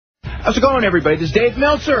How's it going, everybody? This is Dave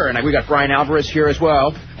Meltzer, and we got Bryan Alvarez here as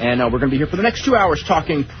well. And we're going to be here for the next 2 hours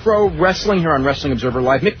talking pro wrestling here on Wrestling Observer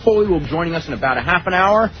Live. Mick Foley will be joining us in about a half an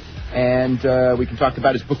hour, and we can talk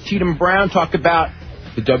about his book, Cheatham Brown, talk about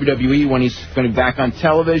the WWE when he's going to be back on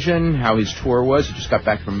television, how his tour was. He just got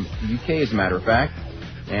back from the UK, as a matter of fact.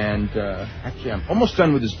 And actually, I'm almost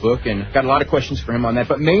done with his book, and got a lot of questions for him on that.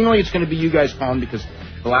 But mainly it's going to be you guys calling, because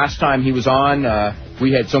the last time he was on,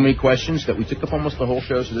 we had so many questions that we took up almost the whole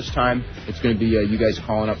show. So this time it's going to be you guys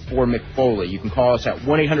calling up for Mick Foley. You can call us at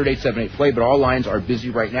 1-800-878-PLAY, but all lines are busy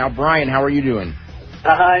right now. Bryan, how are you doing?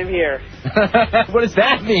 I'm here. What does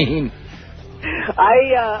that mean?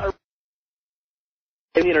 I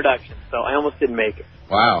in the introduction, so I almost didn't make it.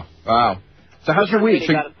 Wow. So how's your week?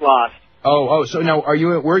 So got us lost. So now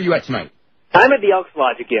where are you at tonight? I'm at the Elks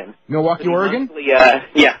Lodge again. Milwaukee, Oregon? Monthly,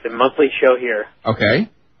 the monthly show here. Okay.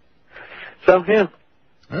 So, yeah.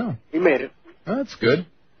 Oh. We made it. Oh, that's good.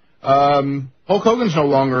 Hulk Hogan's no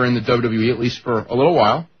longer in the WWE, at least for a little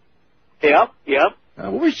while. Yep.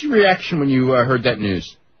 What was your reaction when you heard that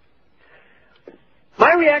news?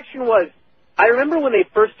 My reaction was, I remember when they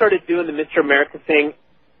first started doing the Mr. America thing,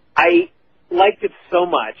 I liked it so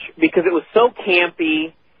much because it was so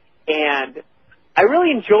campy, and I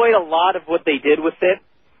really enjoyed a lot of what they did with it.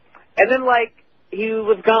 And then, he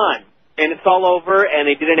was gone, and it's all over, and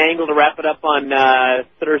they did an angle to wrap it up on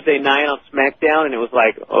Thursday night on SmackDown, and it was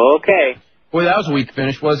like, okay. Boy, that was a weak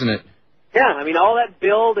finish, wasn't it? Yeah, I mean, all that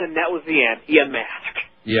build, and that was the end. He unmasked.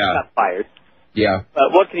 Yeah. He got fired. Yeah.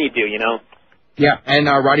 But what can you do, you know? Yeah, and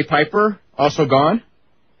Roddy Piper also gone?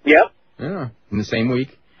 Yep. Yeah, in the same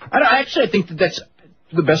week. I think that's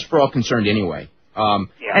the best for all concerned anyway.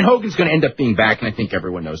 And Hogan's going to end up being back, and I think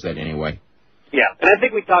everyone knows that anyway. Yeah, and I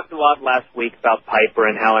think we talked a lot last week about Piper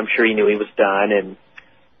and how I'm sure he knew he was done, and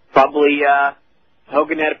probably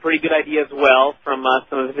Hogan had a pretty good idea as well from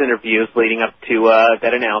some of his interviews leading up to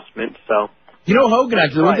that announcement. So, you know, Hogan,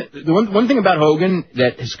 the one thing about Hogan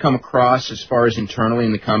that has come across as far as internally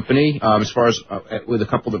in the company, as far as with a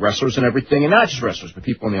couple of the wrestlers and everything, and not just wrestlers, but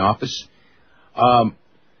people in the office,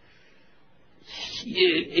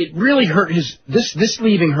 it really hurt this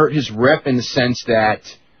leaving hurt his rep in the sense that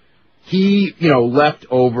he, left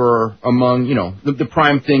over among, the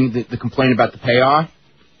prime thing, the complaint about the payoff.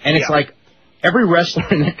 And it's like every wrestler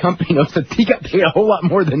in that company knows that he got paid a whole lot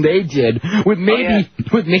more than they did, with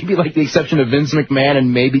maybe like the exception of Vince McMahon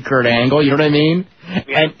and maybe Kurt Angle, you know what I mean?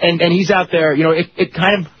 Yeah. And he's out there, it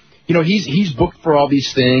kind of, he's booked for all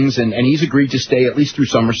these things, and he's agreed to stay at least through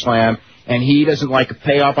SummerSlam. And he doesn't like a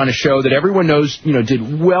payoff on a show that everyone knows,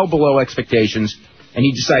 did well below expectations, and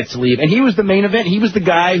he decides to leave. And he was the main event. He was the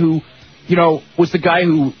guy who, was the guy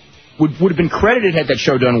who would have been credited had that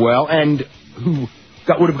show done well, and who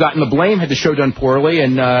would have gotten the blame had the show done poorly,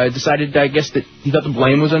 and decided, I guess, that he thought the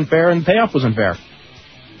blame was unfair and the payoff was unfair.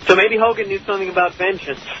 So maybe Hogan knew something about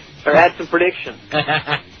vengeance, or had some predictions.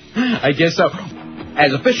 I guess so.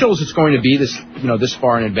 As official as it's going to be this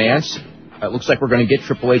far in advance, it looks like we're going to get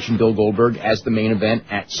Triple H and Bill Goldberg as the main event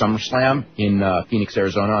at SummerSlam in Phoenix,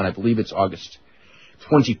 Arizona, and I believe it's August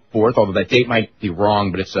 24th, although that date might be wrong,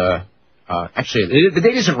 but it's actually, the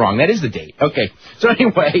date isn't wrong. That is the date. Okay. So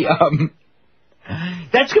anyway,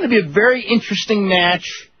 that's going to be a very interesting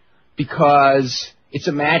match because it's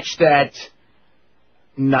a match that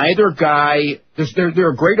neither guy, there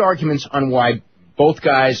are great arguments on why both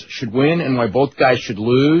guys should win and why both guys should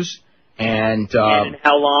lose. And in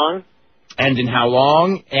how long?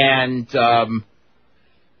 And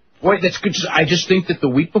boy, that's good. I just think that the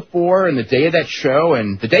week before and the day of that show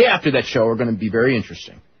and the day after that show are going to be very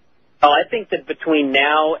interesting. Oh, I think that between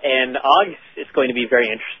now and August it's going to be very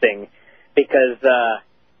interesting because,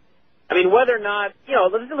 whether or not,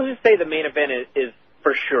 let's just say the main event is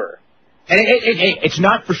for sure. And it's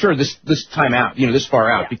not for sure this time out, this far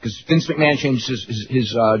out, because Vince McMahon changes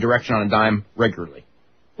his direction on a dime regularly.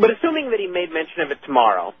 But assuming that he made mention of it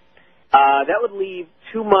tomorrow, that would leave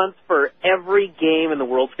 2 months for every game in the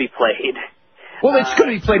world to be played. Well, it's going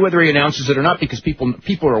to be played whether he announces it or not because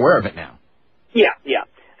people are aware of it now. Yeah.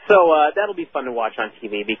 So that'll be fun to watch on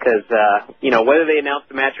TV because, whether they announce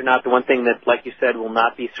the match or not, the one thing that, like you said, will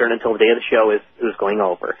not be certain until the day of the show is going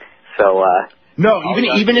over. So no,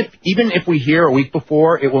 even if we hear a week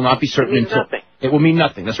before, it will not be certain until nothing. It will mean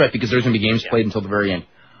nothing. That's right, because there's going to be games played until the very end.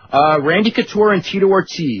 Randy Couture and Tito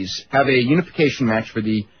Ortiz have a unification match for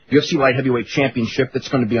the UFC Light Heavyweight Championship that's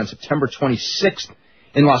going to be on September 26th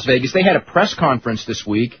in Las Vegas. They had a press conference this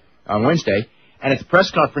week on Wednesday, and at the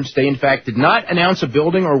press conference, they in fact did not announce a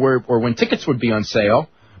building or when tickets would be on sale,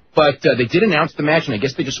 but they did announce the match, and I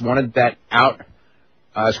guess they just wanted that out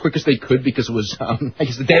as quick as they could because it was, I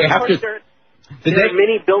guess, the day after. There are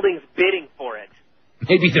many buildings bidding for it.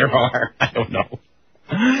 Maybe there are. I don't know.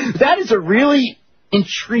 That is a really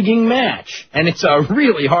intriguing match, and it's a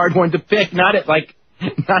really hard one to pick. Not like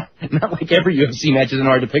every UFC match isn't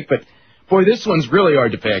hard to pick, but boy, this one's really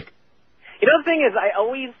hard to pick. You know, the thing is,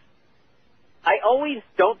 I always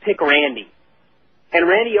don't pick Randy, and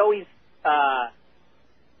Randy always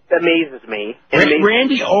amazes me.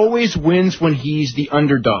 Randy always wins when he's the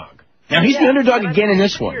underdog. Now he's the underdog again in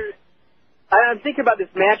this one. I'm thinking about this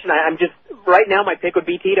match, and I'm just right now my pick would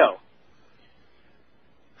be Tito.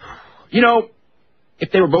 You know,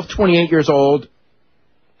 if they were both 28 years old,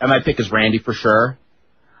 my pick is Randy for sure.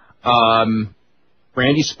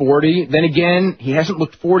 Randy's 40. Then again, he hasn't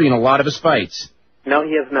looked 40 in a lot of his fights. No,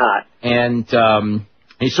 he has not. And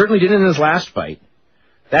he certainly didn't in his last fight.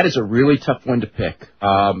 That is a really tough one to pick.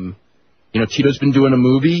 You know, Tito's been doing a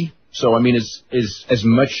movie, so, I mean, is as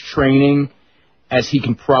much training as he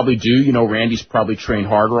can probably do. You know, Randy's probably trained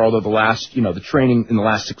harder, although the training in the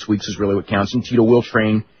last 6 weeks is really what counts, and Tito will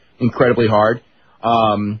train incredibly hard.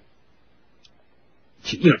 You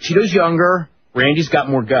know, Tito's younger. Randy's got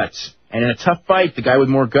more guts. And in a tough fight, the guy with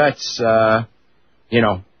more guts, has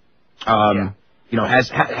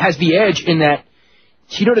the edge in that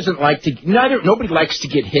Tito doesn't like to, nobody likes to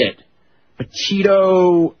get hit, but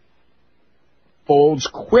Tito folds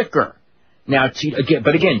quicker. Now,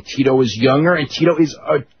 but again, Tito is younger, and Tito is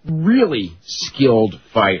a really skilled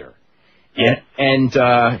fighter. Yeah. And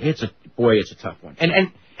it's a tough one.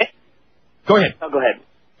 And go ahead. Oh, go ahead.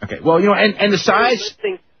 Okay. Well, you know, and the size,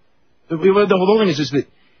 the whole thing is that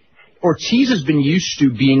Ortiz has been used to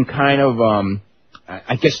being kind of,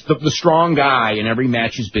 I guess, the strong guy in every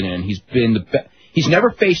match he's been in. He's been he's never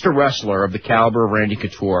faced a wrestler of the caliber of Randy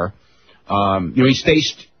Couture. You know, he's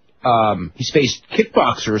faced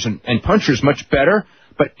kickboxers and punchers much better,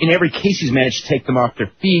 but in every case he's managed to take them off their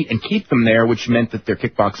feet and keep them there, which meant that their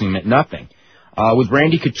kickboxing meant nothing. With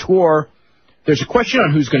Randy Couture, there's a question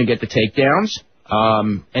on who's going to get the takedowns,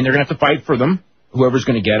 and they're going to have to fight for them, whoever's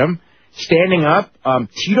going to get them. Standing up,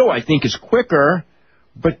 Tito, I think, is quicker,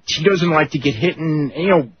 but Tito doesn't like to get hit, and, you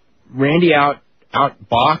know, Randy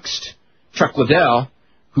outboxed Chuck Liddell,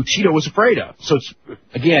 who Tito was afraid of. So, it's,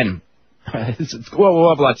 again, we'll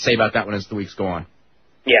have a lot to say about that one as the weeks go on.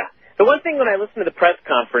 Yeah. The one thing when I listened to the press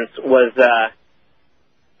conference was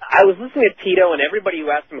I was listening to Tito, and everybody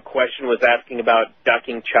who asked him a question was asking about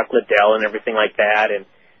ducking Chuck Liddell and everything like that, and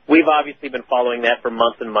we've obviously been following that for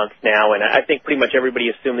months and months now, and I think pretty much everybody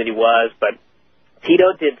assumed that he was, but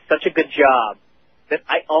Tito did such a good job that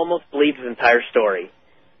I almost believed his entire story.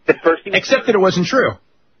 Except that it wasn't true.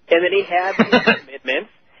 And then he had these commitments,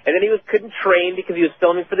 and then he couldn't train because he was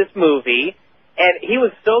filming for this movie, and he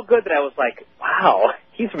was so good that I was like, wow,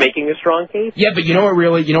 he's making a strong case. Yeah, but you know what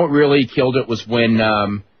really killed it was when,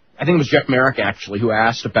 I think it was Jeff Merrick, actually, who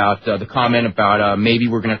asked about the comment about maybe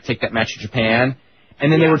we're going to take that match to Japan.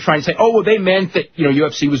 And then they were trying to say, oh, well, they meant that, you know,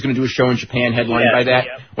 UFC was going to do a show in Japan headlined by that.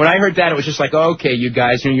 Yeah. When I heard that, it was just like, okay, you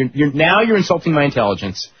guys, you're insulting my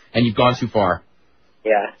intelligence, and you've gone too far.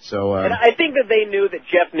 Yeah. So, and I think that they knew that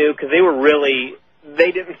Jeff knew, because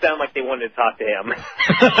they didn't sound like they wanted to talk to him.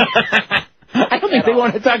 I don't think they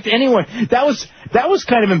wanted to talk to anyone. That was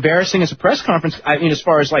kind of embarrassing as a press conference. I mean, as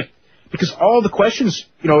far as, like, because all the questions,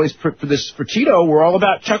 you know, for Tito were all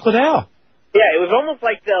about Chuck Liddell. Yeah, it was almost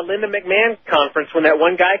like the Linda McMahon conference when that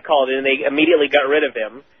one guy called in and they immediately got rid of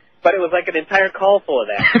him. But it was like an entire call full of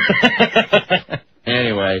that.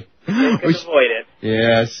 Anyway. They couldn't avoid it.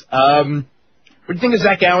 Yes. What do you think of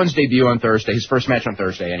Zach Allen's debut on Thursday? His first match on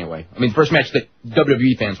Thursday, anyway. I mean, the first match that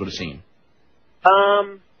WWE fans would have seen.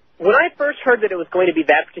 When I first heard that it was going to be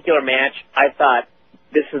that particular match, I thought,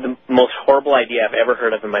 this is the most horrible idea I've ever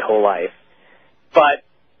heard of in my whole life. But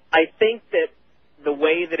I think that the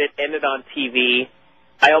way that it ended on TV,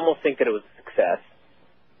 I almost think that it was a success.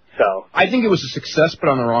 So I think it was a success, but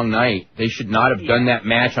on the wrong night. They should not have done that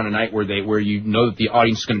match on a night where you know that the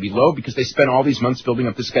audience is going to be low, because they spent all these months building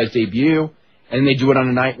up this guy's debut, and they do it on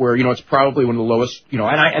a night where, you know, it's probably one of the lowest, you know,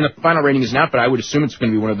 and the final rating isn't out, but I would assume it's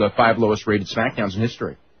going to be one of the 5 lowest rated SmackDowns in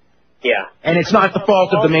history. Yeah. And it's not the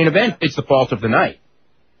fault of the main event, it's the fault of the night.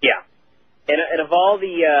 Yeah. And of all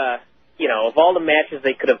the of all the matches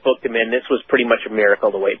they could have booked him in, this was pretty much a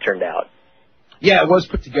miracle the way it turned out. Yeah, it was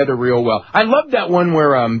put together real well. I love that one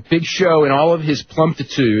where Big Show, in all of his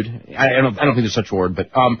plumptitude, I don't think there's such a word,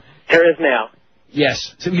 but there is now.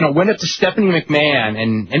 Yes, so, you know, went up to Stephanie McMahon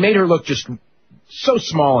and made her look just so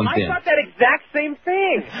small and thin. I thought that exact same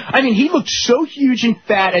thing. I mean, he looked so huge and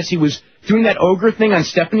fat as he was doing that ogre thing on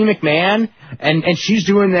Stephanie McMahon, and she's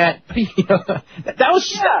doing that. You know, that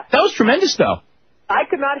was tremendous, though. I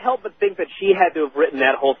could not help but think that she had to have written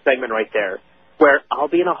that whole segment right there. where I'll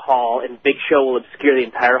be in a hall and Big Show will obscure the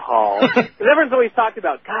entire hall. Because everyone's always talked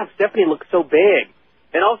about, God, Stephanie looks so big.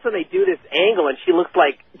 And all of a sudden they do this angle and she looks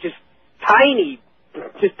like just tiny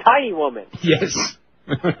woman. Yes.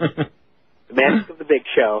 The magic of the Big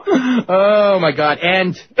Show. Oh, my God.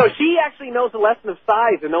 And so she actually knows the lesson of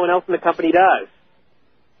size and no one else in the company does.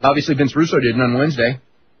 Obviously Vince Russo didn't on Wednesday.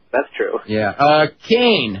 That's true. Yeah.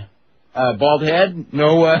 Kane, bald head,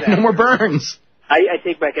 no more burns. I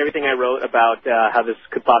take back everything I wrote about how this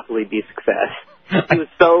could possibly be a success. He was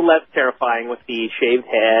so less terrifying with the shaved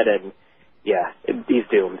head, and yeah, he's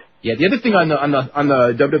doomed. Yeah, the other thing on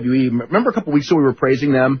the WWE, remember a couple weeks ago we were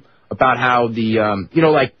praising them about how the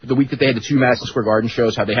like the week that they had the 2 Madison Square Garden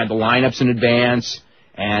shows, how they had the lineups in advance,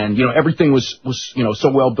 and everything was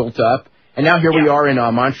so well built up. And now here we are in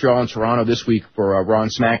Montreal and Toronto this week for Raw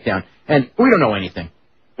and SmackDown, and we don't know anything.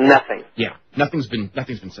 Nothing. Yeah, nothing's been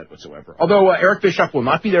said whatsoever. Although Eric Bischoff will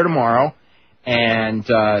not be there tomorrow, and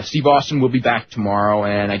Steve Austin will be back tomorrow,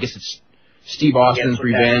 and I guess it's Steve Austin's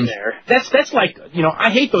revenge. That's like, I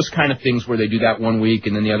hate those kind of things where they do that one week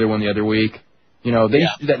and then the other one the other week. They used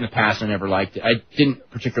to do that in the past. I never liked it. I didn't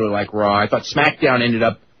particularly like Raw. I thought SmackDown ended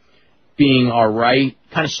up being all right,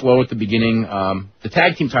 kind of slow at the beginning. The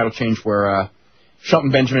tag team title change where Shelton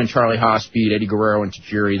Benjamin and Charlie Haas beat Eddie Guerrero and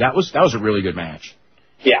Tajiri, that was a really good match.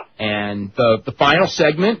 Yeah. And the final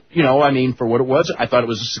segment, for what it was, I thought it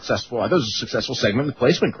was a successful segment. The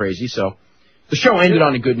place went crazy, so the show ended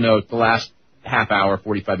on a good note. The last half hour,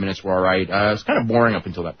 45 minutes were all right. It was kind of boring up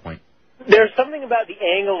until that point. There's something about the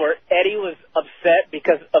angle where Eddie was upset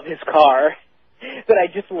because of his car that I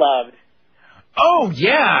just loved. Oh,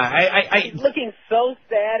 yeah. He's looking so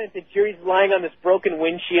sad as Tajiri's lying on this broken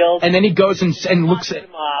windshield. And then he goes and looks at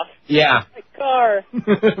him off. Yeah. My car.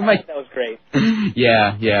 That was great.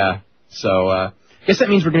 Yeah. So, I guess that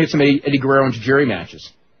means we're going to get some Eddie Guerrero and Tajiri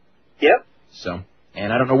matches. Yep. So,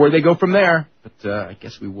 and I don't know where they go from there, but I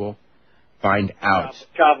guess we will find out.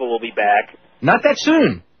 Chavo will be back. Not that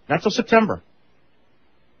soon. Not till September.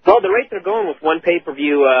 Well, the rate they're going with one pay-per-view,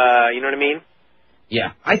 you know what I mean?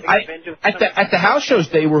 Yeah. At the house shows,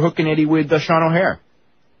 they were hooking Eddie with Sean O'Hare.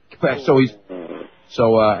 At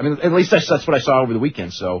least that's what I saw over the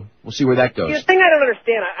weekend, so we'll see where that goes. The thing I don't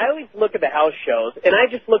understand, I always look at the house shows, and I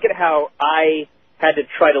just look at how I had to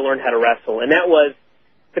try to learn how to wrestle, and that was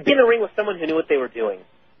to be in a ring with someone who knew what they were doing.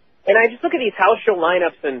 And I just look at these house show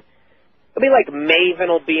lineups, and it'll be like Maven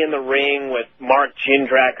will be in the ring with Mark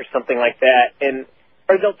Jindrak or something like that,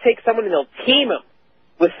 or they'll take someone and they'll team him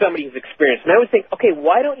with somebody who's experienced. And I always think, okay,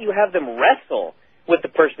 why don't you have them wrestle with the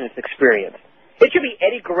person who's experienced? It should be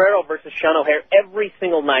Eddie Guerrero versus Sean O'Hare every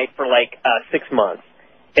single night for like 6 months.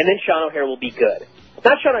 And then Sean O'Hare will be good.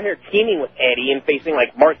 Not Sean O'Hare teaming with Eddie and facing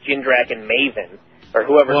like Mark Jindrak and Maven or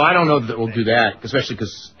whoever. Well, I don't know that we'll do that, especially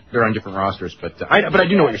because they're on different rosters. But I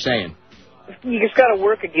do know what you're saying. You just got to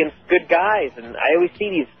work against good guys. And I always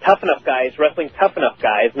see these tough enough guys wrestling tough enough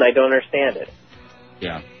guys, and I don't understand it.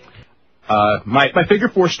 Yeah. My figure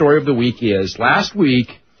 4 story of the week is, last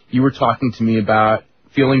week you were talking to me about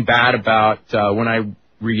feeling bad about when I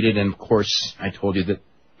read it, and of course I told you that,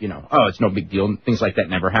 it's no big deal, and things like that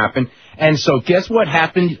never happen. And so guess what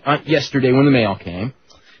happened yesterday when the mail came,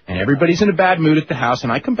 and everybody's in a bad mood at the house,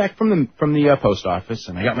 and I come back from the post office,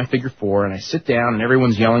 and I got my figure 4, and I sit down, and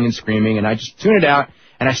everyone's yelling and screaming, and I just tune it out,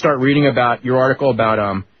 and I start reading about your article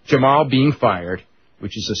about Jamal being fired,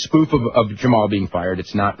 which is a spoof of Jamal being fired.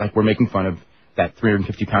 It's not like we're making fun of that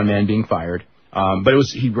 350-pound man being fired. But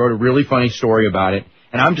he wrote a really funny story about it,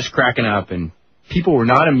 and I'm just cracking up, and people were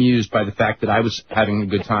not amused by the fact that I was having a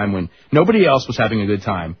good time when nobody else was having a good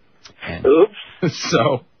time. And oops.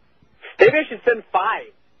 So. Maybe I should send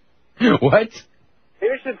 5. What?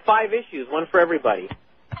 Maybe I should send 5 issues, one for everybody.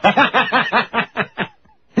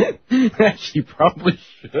 You probably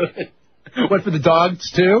should. What, for the dogs,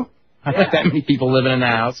 too? I got that many people living in the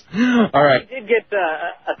house. All right. I did get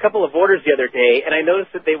a couple of orders the other day, and I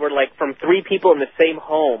noticed that they were like from 3 people in the same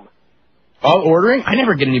home. All ordering? I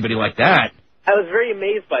never get anybody like that. I was very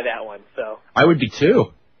amazed by that one. So I would be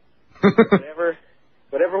too.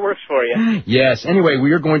 whatever works for you. Yes. Anyway,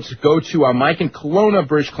 we are going to go to Mike in Kelowna,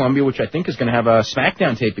 British Columbia, which I think is going to have a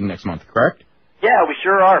SmackDown taping next month. Correct? Yeah, we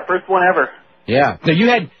sure are. First one ever. Yeah. Now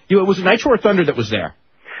it was Nitro or Thunder that was there?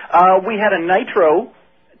 We had a Nitro.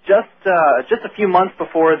 Just a few months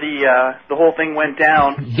before the whole thing went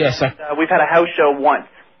down. Yes. We've had a house show once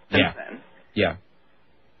since then. Yeah.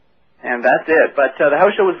 And that's it. But the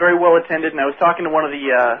house show was very well attended, and I was talking to one of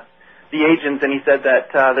the agents, and he said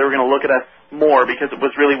that they were going to look at us more because it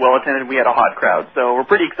was really well attended and we had a hot crowd. So we're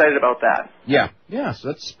pretty excited about that. Yeah. Yeah, so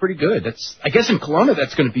that's pretty good. I guess in Kelowna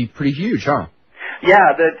that's going to be pretty huge, huh?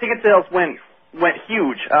 Yeah, the ticket sales went went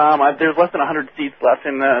huge. There's less than 100 seats left,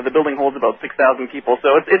 and the building holds about 6,000 people.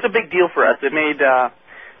 So it's a big deal for us. It made,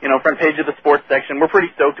 front page of the sports section. We're pretty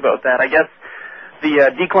stoked about that. I guess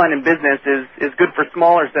the decline in business is good for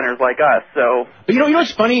smaller centers like us. So, but you know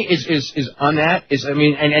what's funny is on that is, I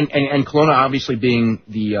mean, and Kelowna obviously being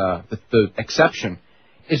the exception,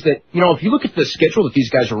 is that, you know, if you look at the schedule that these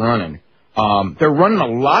guys are running, they're running a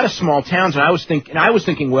lot of small towns, and I was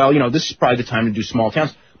thinking, well, you know, this is probably the time to do small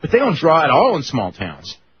towns, but they don't draw at all in small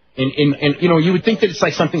towns. And you know, you would think that it's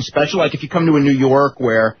like something special, like if you come to a New York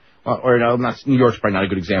where, or no, not New York's probably not a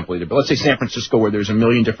good example either, but let's say San Francisco where there's a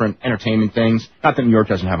million different entertainment things. Not that New York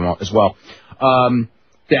doesn't have them all as well.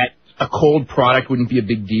 That a cold product wouldn't be a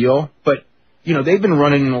big deal, but you know, they've been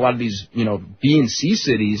running in a lot of these, you know, B and C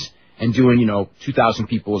cities and doing, you know, 2,000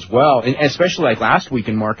 people as well, and especially like last week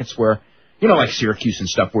in markets where, you know, like Syracuse and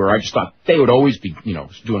stuff, where I just thought they would always be, you know,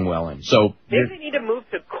 doing well in. So maybe they need to move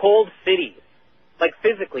to cold cities, like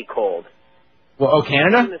physically cold. Well,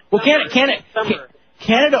 Canada? Well,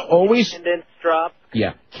 Canada always. Drop.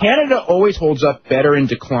 Yeah, Canada always holds up better in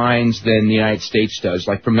declines than the United States does.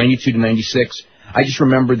 Like from 92 to 96, I just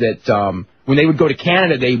remember that when they would go to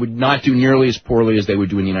Canada, they would not do nearly as poorly as they would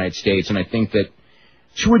do in the United States. And I think that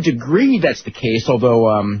to a degree that's the case,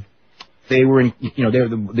 although they were in, you know, they were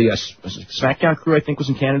the SmackDown crew, I think, was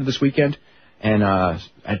in Canada this weekend. And, well,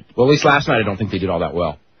 at least last night, I don't think they did all that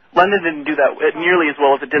well. London didn't do that nearly as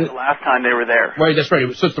well as it did the last time they were there. Right, that's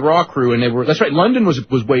right. So it's the Raw crew, and they were, that's right, London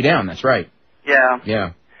was way down, that's right. Yeah.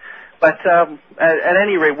 Yeah. But at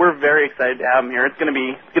any rate, we're very excited to have them here. It's gonna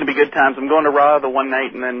be good times. I'm going to Raw the one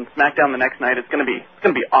night and then SmackDown the next night. It's gonna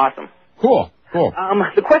be awesome. Cool.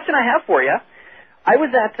 The question I have for you, I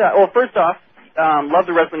was at first off, love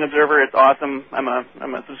the Wrestling Observer. It's awesome. I'm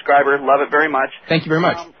a subscriber. Love it very much. Thank you very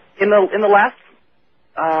much. In the last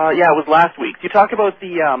it was last week. You talked about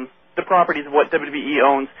the properties of what WWE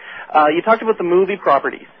owns. You talked about the movie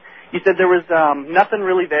properties. You said there was nothing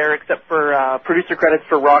really there except for producer credits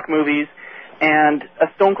for Rock movies and a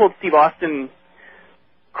Stone Cold Steve Austin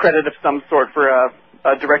credit of some sort for a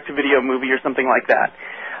direct-to-video movie or something like that.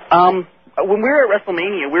 When we were at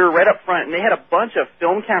WrestleMania, we were right up front, and they had a bunch of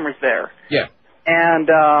film cameras there. Yeah. And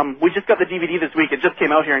we just got the DVD this week. It just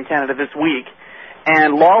came out here in Canada this week.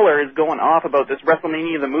 And Lawler is going off about this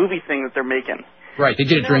WrestleMania the movie thing that they're making. Right, they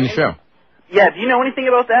did it during the show. Yeah, do you know anything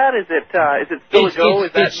about that? Is it still a go?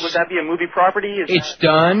 Would that be a movie property? It's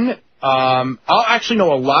done. I'll actually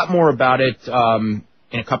know a lot more about it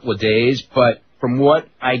in a couple of days, but from what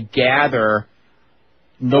I gather,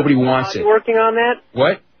 nobody wants it. Working on that?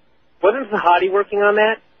 What? Wasn't Sahadi working on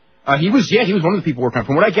that? He was one of the people working on it.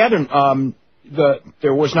 From what I gather,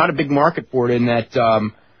 there was not a big market for it in that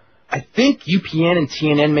I think UPN and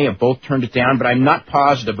TNN may have both turned it down, but I'm not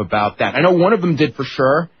positive about that. I know one of them did for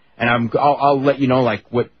sure, and I'll let you know like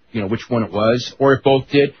which one it was, or if both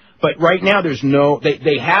did. But right now there's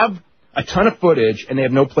they have a ton of footage and they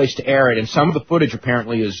have no place to air it, and some of the footage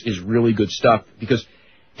apparently is really good stuff because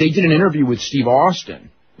they did an interview with Steve Austin,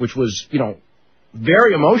 which was, you know,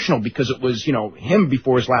 very emotional because it was, you know, him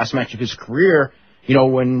before his last match of his career, you know,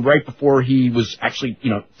 when right before he was actually,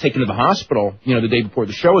 you know, taken to the hospital, you know, the day before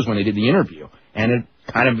the show is when they did the interview. And it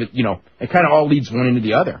kind of all leads one into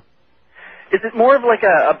the other. Is it more of like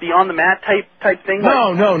a Beyond the Mat type thing?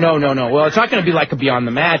 No. Well, it's not going to be like a Beyond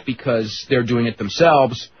the Mat because they're doing it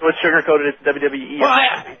themselves. So it's sugar-coated, it's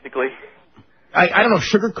WWE, basically. I don't know if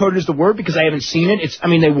sugar-coated is the word because I haven't seen it.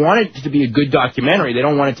 They want it to be a good documentary. They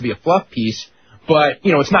don't want it to be a fluff piece. But,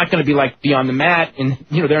 you know, it's not going to be like Beyond the Mat, and,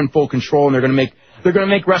 you know, they're in full control, and they're going to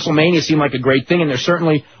make WrestleMania seem like a great thing, and they're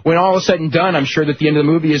certainly, when all is said and done, I'm sure that the end of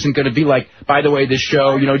the movie isn't going to be like, by the way, this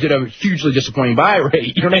show, you know, did a hugely disappointing buy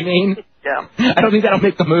rate. You know what I mean? Yeah. I don't think that'll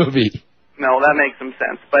make the movie. No, that makes some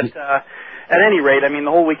sense. But at any rate, the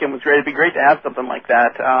whole weekend was great. It'd be great to have something like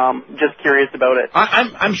that. Just curious about it.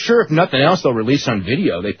 I'm sure if nothing else, they'll release on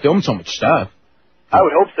video. They filmed so much stuff. I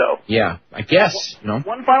would hope so. Yeah, I guess, you know.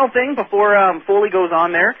 One final thing before Foley goes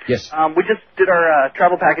on there. Yes. We just did our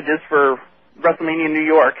travel packages for WrestleMania in New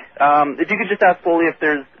York. If you could just ask Foley if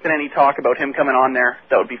there's been any talk about him coming on there,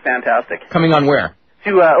 that would be fantastic. Coming on where?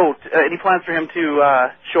 Any plans for him to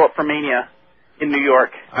show up for Mania in New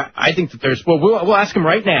York? I think that there's, well, we'll ask him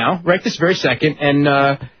right now, right this very second, and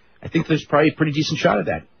I think there's probably a pretty decent shot at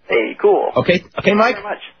that. Hey, cool. Okay, Mike? Thank you very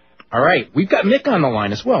much. All right, we've got Mick on the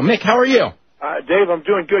line as well. Mick, how are you? Dave, I'm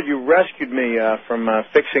doing good. You rescued me from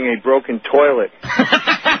fixing a broken toilet.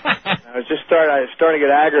 I was starting to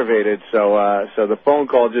get aggravated, so the phone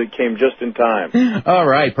call came just in time. All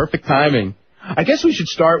right, perfect timing. I guess we should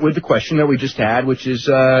start with the question that we just had, which is,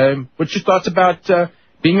 what's your thoughts about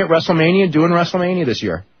being at WrestleMania and doing WrestleMania this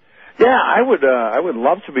year? Yeah, I would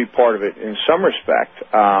love to be part of it in some respect.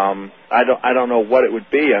 I don't know what it would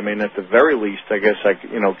be. I mean, at the very least, I guess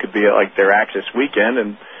could be like their Access weekend,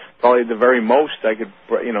 and probably at the very most, I could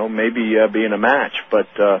maybe be in a match. But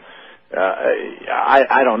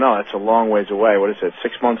I don't know. That's a long ways away. What is it?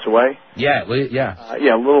 6 months away? Yeah, yeah,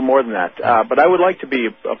 a little more than that. But I would like to be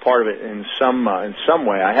a part of it in some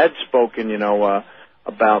way. I had spoken,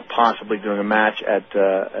 about possibly doing a match at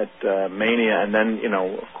Mania, and then,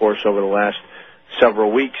 of course, over the last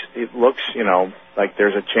several weeks, it looks, like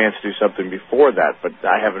there's a chance to do something before that, but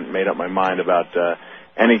I haven't made up my mind about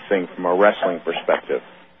anything from a wrestling perspective.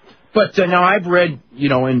 But now I've read,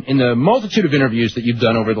 in the multitude of interviews that you've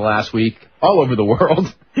done over the last week, all over the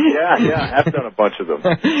world. Yeah, I've done a bunch of them.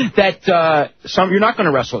 That you're not going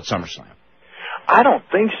to wrestle at SummerSlam. I don't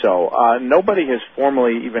think so. Nobody has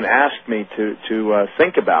formally even asked me to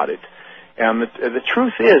think about it. And the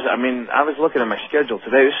truth is, I mean, I was looking at my schedule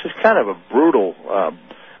today. This is kind of a brutal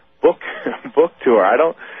book tour. I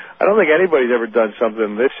don't think anybody's ever done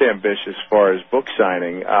something this ambitious as far as book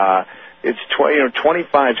signing. It's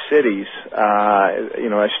 25 cities.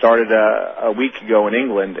 I started a week ago in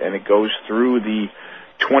England, and it goes through the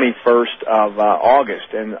 21st of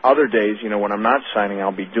August. And other days, when I'm not signing,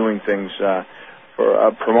 I'll be doing things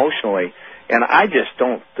promotionally, and I just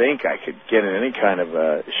don't think I could get in any kind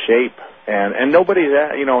of shape. And nobody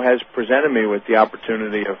has presented me with the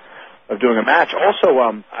opportunity of doing a match. Also,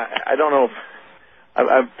 I don't know if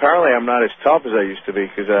apparently I'm not as tough as I used to be,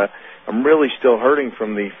 because I'm really still hurting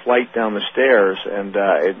from the flight down the stairs, and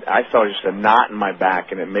I thought it was just a knot in my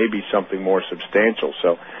back, and it may be something more substantial.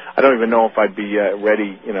 So I don't even know if I'd be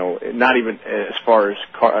ready. Not even as far as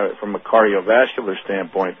from a cardiovascular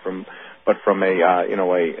standpoint, but from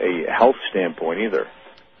a health standpoint either.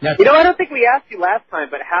 I don't think we asked you last time,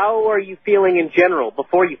 but how are you feeling in general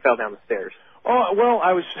before you fell down the stairs? Oh, well,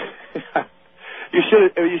 I was. You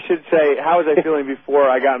should say, how was I feeling before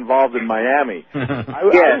I got involved in Miami? I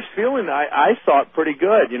was feeling, I thought, pretty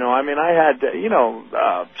good. I mean, I had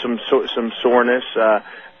some soreness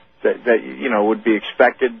that would be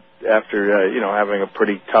expected after having a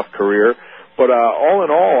pretty tough career. But all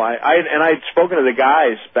in all, I'd spoken to the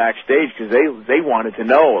guys backstage, because they wanted to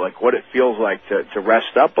know what it feels like to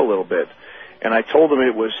rest up a little bit, and I told them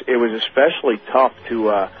it was especially tough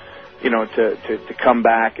to come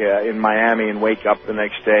back in Miami and wake up the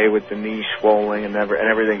next day with the knee swollen and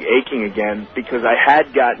everything aching again, because I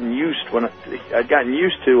had gotten used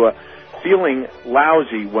to feeling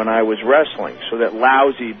lousy when I was wrestling, so that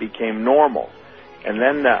lousy became normal. And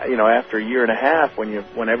then, after a year and a half,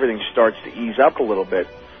 when everything starts to ease up a little bit,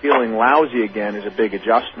 feeling lousy again is a big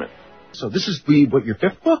adjustment. So this is your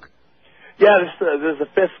fifth book? Yeah, this is the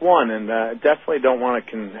fifth one, and definitely don't want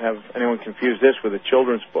to have anyone confuse this with a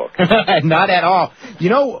children's book. Not at all.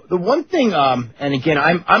 The one thing, and again,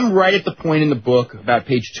 I'm right at the point in the book, about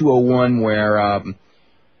page 201, where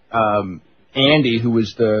Andy, who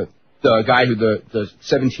was the guy who the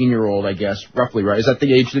 17-year-old, I guess, roughly, right? Is that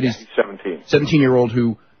the age that he's 17? 17-year-old,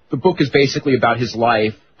 who the book is basically about his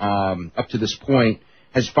life up to this point,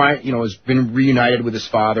 has been reunited with his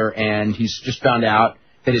father, and he's just found out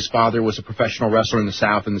that his father was a professional wrestler in the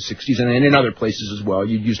South in the 60s, and in other places as well.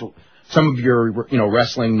 You'd use some of your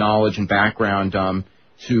wrestling knowledge and background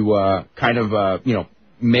to kind of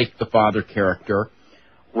make the father character.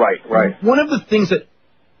 Right. One of the things that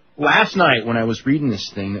last night when I was reading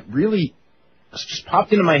this thing that really just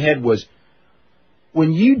popped into my head was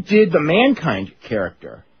when you did the Mankind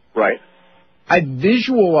character. Right.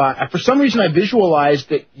 For some reason I visualized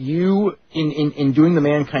that you, in doing the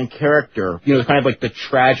Mankind character, kind of like the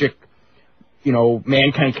tragic,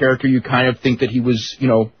 Mankind character, you kind of think that he was,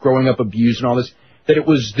 growing up abused and all this, that it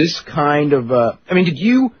was this kind of,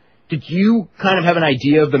 did you kind of have an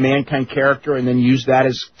idea of the Mankind character and then use that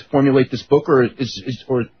to formulate this book, or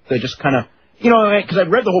they just kind of, because I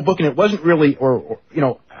read the whole book and it wasn't really,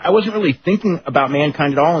 I wasn't really thinking about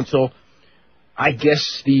Mankind at all until, I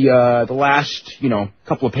guess, the last,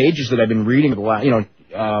 couple of pages that I've been reading,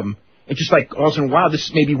 it's just like, all of a sudden, wow, this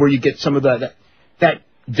is maybe where you get some of that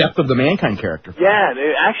depth of the Mankind character. Yeah,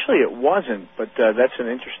 actually it wasn't, but that's an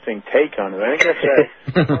interesting take on it. I think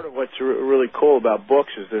that's part of what's really cool about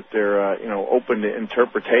books is that they're, open to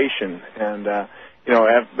interpretation. And, I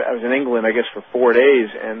was in England, I guess, for 4 days,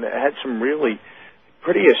 and I had some really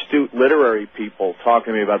pretty astute literary people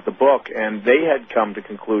talking to me about the book, and they had come to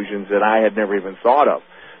conclusions that I had never even thought of.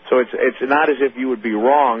 So it's not as if you would be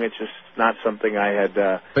wrong. It's just not something I had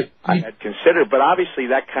considered. But obviously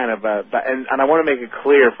that kind of and I want to make it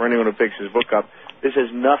clear for anyone who picks his book up, this has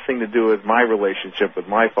nothing to do with my relationship with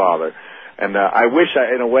my father. And I wish,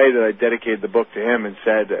 in a way, that I dedicated the book to him and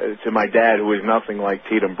said to my dad, who is nothing like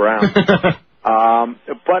Tatum Brown.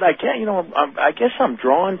 But I can't, I guess I'm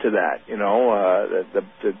drawn to that,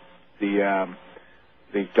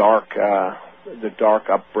 the dark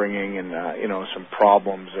upbringing and some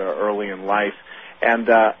problems early in life. And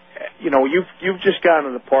you've just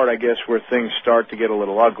gotten to the part, I guess, where things start to get a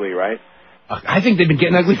little ugly, right? I think they've been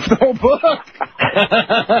getting ugly for the whole book.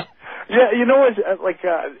 Yeah,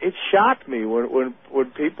 it shocked me when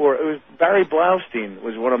people were. It was Barry Blaustein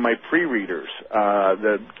was one of my pre-readers,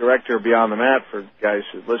 the director of Beyond the Mat, for guys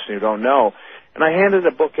listening who don't know. And I handed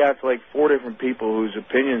the book out to like 4 different people whose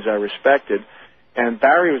opinions I respected. And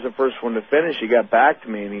Barry was the first one to finish. He got back to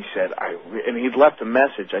me and he said, and he'd left a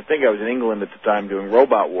message. I think I was in England at the time doing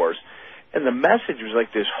Robot Wars. And the message was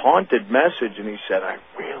like this haunted message. And he said, I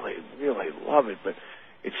really, really love it, but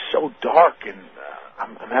it's so dark and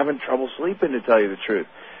I'm having trouble sleeping, to tell you the truth.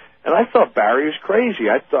 And I thought Barry was crazy.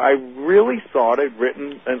 I really thought I'd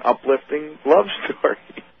written an uplifting love story.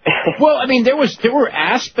 Well, I mean, there were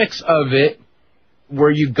aspects of it where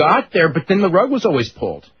you got there, but then the rug was always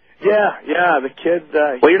pulled. Yeah, the kid...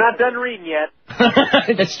 well, you're not done reading yet.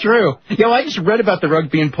 That's true. I just read about the rug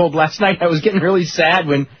being pulled last night. I was getting really sad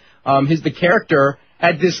when the character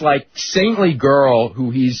had this, like, saintly girl who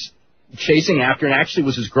he's chasing after and actually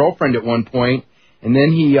was his girlfriend at one point, and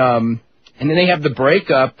then and then they have the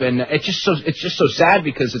breakup, and it's just so sad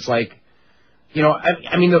because it's like,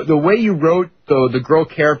 I mean, the way you wrote the girl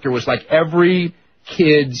character was like every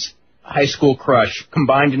kid's high school crush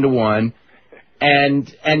combined into one. And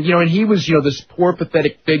he was, this poor,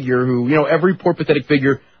 pathetic figure who, every poor, pathetic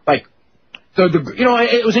figure, like,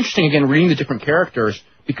 it was interesting, again, reading the different characters,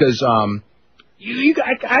 because, I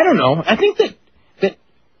don't know, I think that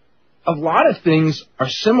a lot of things are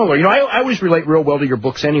similar. I always relate real well to your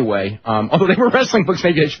books anyway, although they were wrestling books,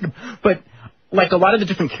 maybe I should, but, like, a lot of the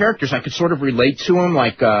different characters, I could sort of relate to them,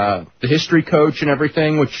 like, the history coach and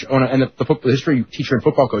everything, and the history teacher and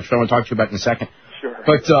football coach, which I want to talk to you about in a second. Sure.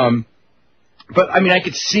 But I mean, I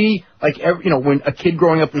could see, like, when a kid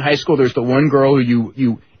growing up in high school, there's the one girl who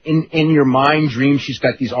you in your mind dream she's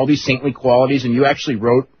got all these saintly qualities, and you actually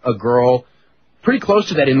wrote a girl pretty close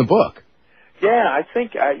to that in the book. Yeah, I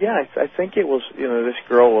think it was, this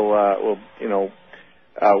girl will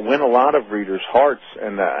win a lot of readers' hearts,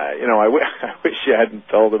 and I wish you hadn't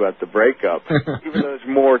told about the breakup, even though there's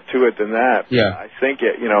more to it than that. Yeah, I think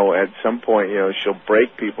at some point, she'll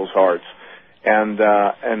break people's hearts, and.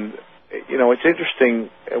 It's interesting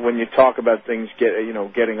when you talk about things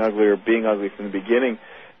getting ugly or being ugly from the beginning.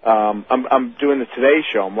 I'm doing the Today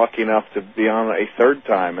Show. I'm lucky enough to be on a third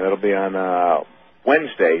time, and it'll be on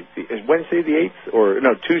Wednesday. Is Wednesday the 8th? Or,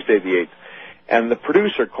 no, Tuesday the 8th. And the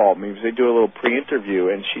producer called me because they do a little pre-interview,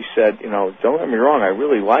 and she said, don't get me wrong, I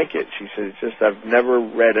really like it. She said, it's just I've never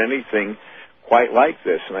read anything quite like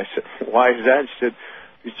this. And I said, why is that? She said,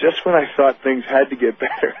 it's just when I thought things had to get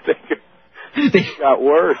better, they got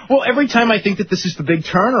worse. Well, every time I think that this is the big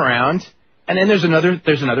turnaround, and then there's another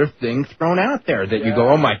thing thrown out there that you go,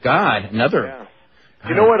 oh my God, another. Yeah.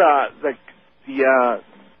 You know what?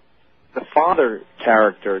 The father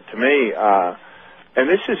character to me, and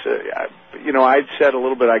this is, I'd said a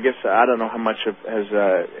little bit. I guess I don't know how much has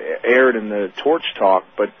aired in the Torch Talk,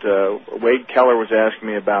 but Wade Keller was asking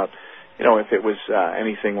me about, if it was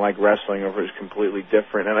anything like wrestling or if it was completely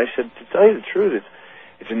different, and I said, to tell you the truth,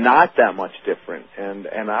 it's not that much different, and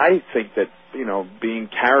I think that being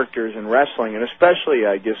characters in wrestling, and especially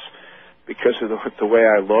I guess because of the way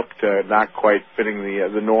I looked, not quite fitting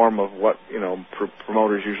the norm of what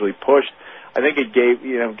promoters usually pushed, I think it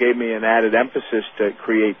gave me an added emphasis to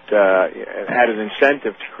create an added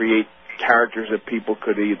incentive to create characters that people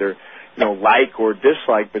could either like or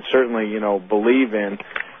dislike, but certainly believe in.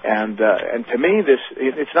 And to me,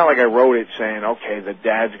 it's not like I wrote it saying, okay, the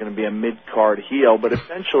dad's going to be a mid-card heel, but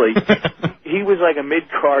essentially he was like a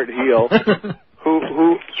mid-card heel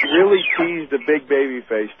who really teased a big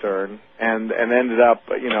babyface turn and ended up,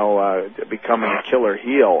 becoming a killer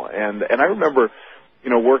heel. And I remember,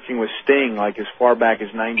 working with Sting like as far back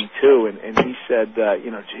as '92, and he said,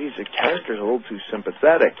 geez, the character's a little too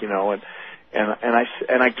sympathetic, and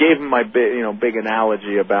I gave him my big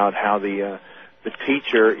analogy about how the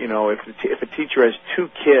teacher, if a teacher has 2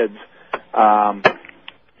 kids,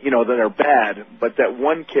 that are bad, but that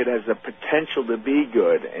one kid has the potential to be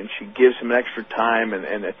good, and she gives him extra time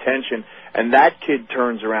and attention, and that kid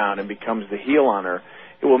turns around and becomes the heel on her,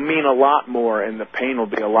 it will mean a lot more, and the pain will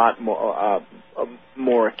be a lot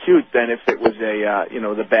more acute than if it was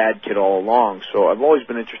the bad kid all along. So I've always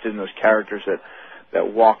been interested in those characters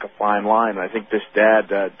that walk a fine line, and I think this dad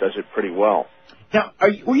does it pretty well. Now,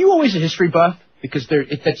 were you always a history buff? Because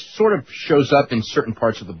that sort of shows up in certain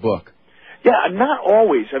parts of the book. Yeah, not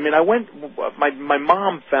always. I mean, my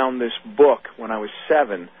mom found this book when I was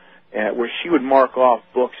 7, where she would mark off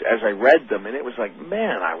books as I read them, and it was like,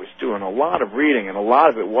 man, I was doing a lot of reading, and a lot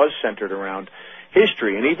of it was centered around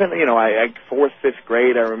history. And even, you know, I 4th, 5th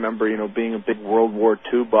grade, I remember, you know, being a big World War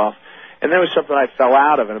II buff, and that was something I fell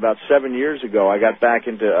out of. And about 7 years ago, I got back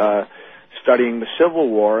into studying the Civil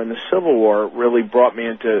War, and the Civil War really brought me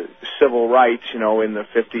into civil rights, you know, in the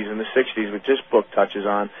 50s and the 60s, which this book touches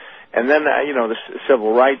on. And then, you know, the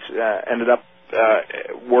civil rights ended up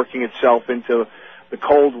working itself into the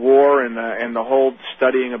Cold War, and the whole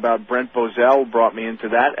studying about Brent Bozell brought me into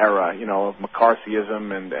that era, you know, of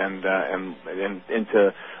McCarthyism and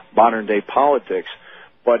into modern-day politics.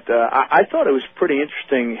 But I thought it was pretty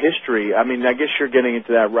interesting history. I mean, I guess you're getting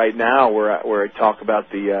into that right now, where I talk about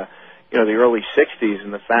the you know, the early 60s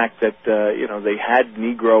and the fact that, you know, they had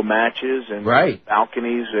Negro matches and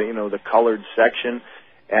balconies, you know, the colored section.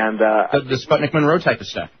 And the Sputnik Monroe type of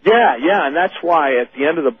stuff. Yeah, and that's why at the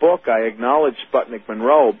end of the book I acknowledge Sputnik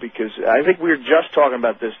Monroe, because I think we were just talking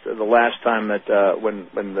about this the last time that when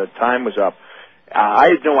the time was up. I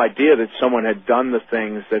had no idea that someone had done the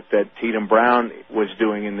things that Tatum Brown was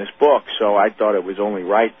doing in this book, so I thought it was only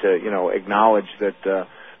right to, you know, acknowledge that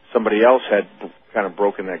somebody else had kind of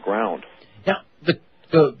broken that ground. Now,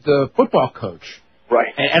 the football coach.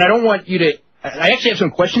 Right. And I don't want you to... I actually have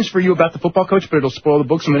some questions for you about the football coach, but it'll spoil the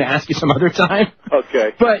book, so I'm going to ask you some other time.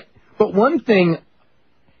 Okay. But one thing,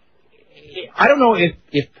 I don't know if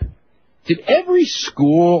did every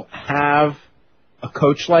school have a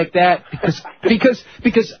coach like that?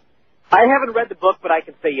 Because I haven't read the book, but I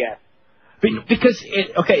can say yes. Because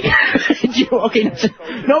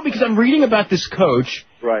no, because I'm reading about this coach,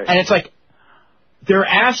 right? And it's like there are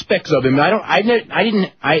aspects of him.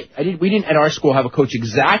 We didn't at our school have a coach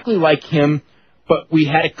exactly like him, but we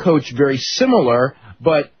had a coach very similar.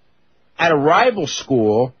 But at a rival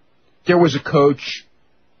school, there was a coach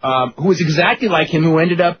who was exactly like him, who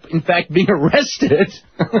ended up, in fact, being arrested,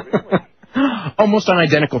 almost on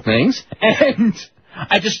identical things. And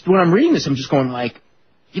when I'm reading this, I'm just going like,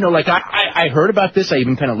 you know, like I heard about this. I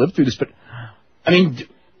even kind of lived through this, but I mean,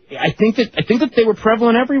 I think that they were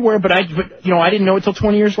prevalent everywhere. But you know, I didn't know it till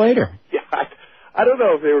 20 years later. Yeah, I don't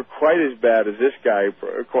know if they were quite as bad as this guy.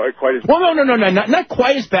 Quite as well, no, not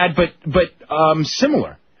quite as bad, but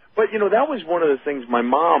similar. But you know, that was one of the things my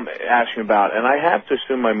mom asked me about, and I have to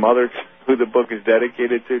assume my mother, who the book is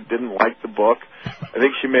dedicated to, didn't like the book. I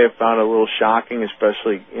think she may have found it a little shocking,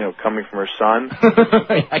 especially, you know, coming from her son.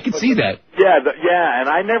 I can see that. Yeah, and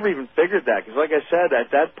I never even figured that, because like I said,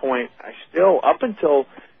 at that point, I still, up until,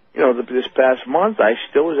 you know, this past month, I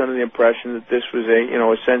still was under the impression that this was a, you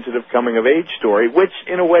know, a sensitive coming-of-age story, which,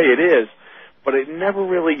 in a way, it is, but it never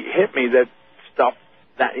really hit me that stuff,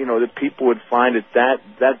 that, you know, that people would find it that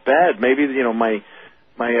bad. Maybe, you know, my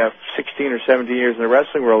 16 or 17 years in the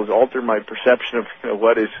wrestling world has altered my perception of, you know,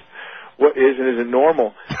 what is and isn't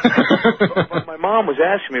normal. But my mom was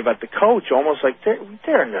asking me about the coach, almost like,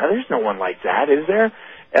 there's no one like that, is there?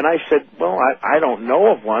 And I said, well, I don't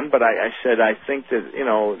know of one, but I said I think that, you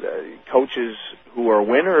know, coaches who are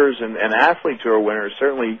winners and athletes who are winners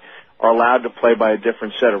certainly are allowed to play by a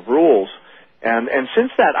different set of rules. And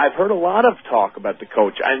since that, I've heard a lot of talk about the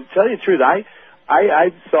coach. And to tell you the truth, I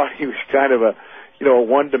thought he was kind of a, you know, a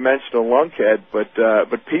one-dimensional lunkhead, but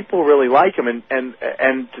people really like him. And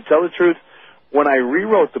to tell the truth, when I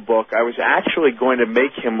rewrote the book, I was actually going to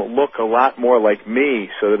make him look a lot more like me,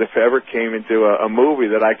 so that if it ever came into a movie,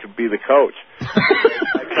 that I could be the coach.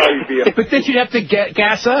 But then you'd have to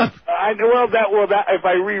gas up. Well, if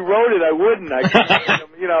I rewrote it, I wouldn't.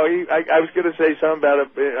 You know, I was going to say something about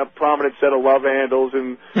a prominent set of love handles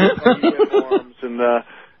and uniforms, and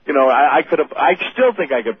you know, I still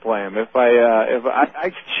think I could play him if I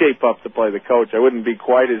could shape up to play the coach. I wouldn't be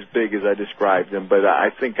quite as big as I described him, but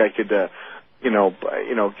I think I could. You know,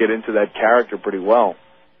 get into that character pretty well.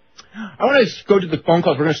 I want to go to the phone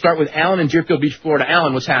calls. We're going to start with Alan in Deerfield Beach, Florida.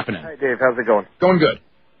 Alan, what's happening? Hi, Dave. How's it going? Going good.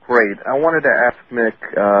 Great. I wanted to ask Mick,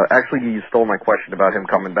 actually you stole my question about him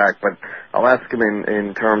coming back, but I'll ask him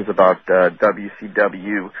in terms about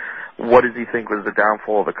WCW. What does he think was the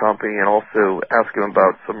downfall of the company? And also ask him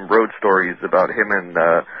about some road stories about him and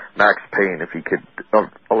Max Payne, if he could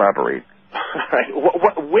elaborate. Right.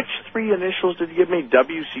 Which three initials did you give me?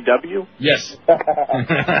 WCW? Yes. Oh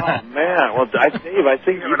man. Well, Dave, I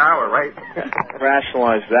think you have an hour, right?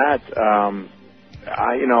 Rationalize that.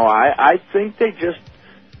 I think they just.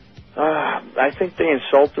 I think they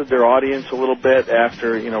insulted their audience a little bit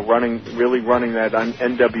after, you know, running that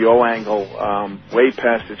NWO angle way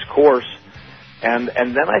past its course. And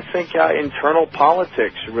then I think internal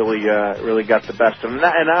politics really got the best of him.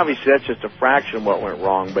 And obviously that's just a fraction of what went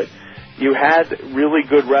wrong, but you had really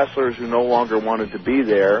good wrestlers who no longer wanted to be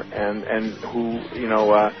there, and who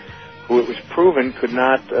who it was proven could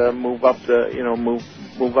not move up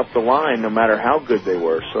the line no matter how good they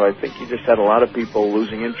were. So I think you just had a lot of people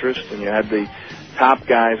losing interest, and you had the top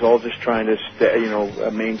guys all just trying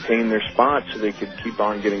to maintain their spots so they could keep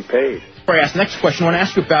on getting paid. Before I ask the next question, I want to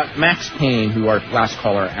ask you about Max Payne, who our last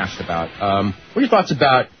caller asked about. What are your thoughts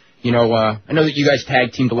about, I know that you guys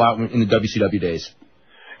tag teamed a lot in the WCW days.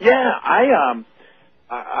 Yeah,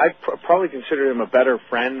 I probably considered him a better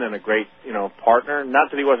friend and a great, partner.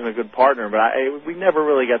 Not that he wasn't a good partner, but we never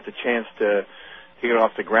really got the chance to get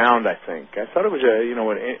off the ground, I think. I thought it was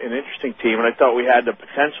an interesting team, and I thought we had the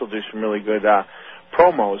potential to do some really good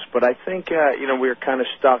promos, but I think we were kind of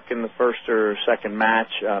stuck in the first or second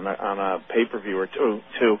match on a pay-per-view or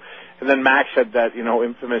two, and then Max had that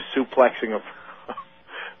infamous suplexing of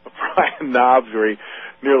Brian Knobbs where he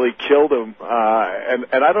nearly killed him,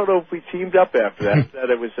 and I don't know if we teamed up after that. That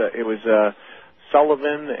it was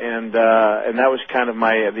Sullivan, and that was kind of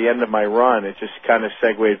the end of my run. It just kind of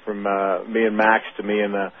segued from me and Max to me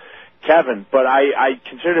and Kevin, but I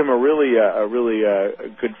considered him a really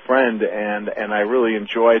good friend, and I really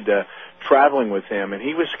enjoyed traveling with him. And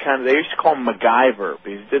he was they used to call him MacGyver,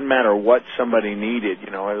 because it didn't matter what somebody needed,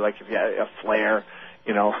 like if you had a flare,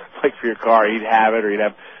 like for your car, he'd have it, or he'd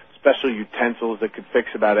have special utensils that could fix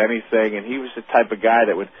about anything. And he was the type of guy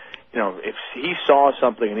that would, if he saw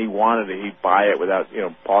something and he wanted it, he'd buy it without,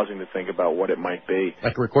 pausing to think about what it might be.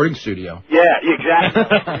 Like a recording studio. Yeah,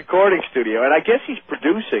 exactly. Recording studio. And I guess he's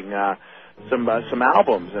producing some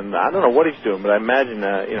albums, and I don't know what he's doing, but I imagine,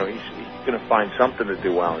 he's going to find something to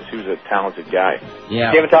do well. He was a talented guy.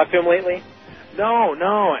 Yeah. You haven't talked to him lately? No,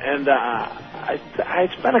 and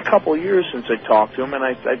it's been a couple of years since I talked to him, and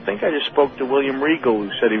I think I just spoke to William Regal, who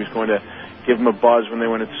said he was going to give him a buzz when they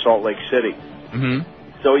went into Salt Lake City. Mm-hmm.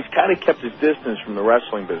 So he's kind of kept his distance from the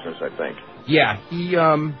wrestling business, I think. Yeah, he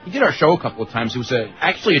did our show a couple of times. He was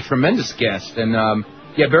actually a tremendous guest, and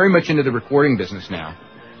very much into the recording business now.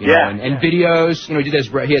 And videos.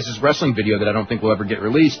 He has his wrestling video that I don't think will ever get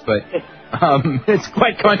released, but it's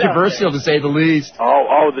quite controversial to say the least.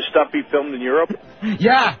 Oh, the stuff he filmed in Europe?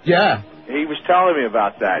 Yeah. He was telling me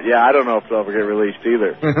about that. Yeah, I don't know if it'll ever get released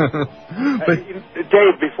either. But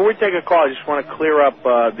Dave, before we take a call, I just want to clear up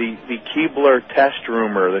the Keebler test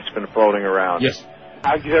rumor that's been floating around. Yes.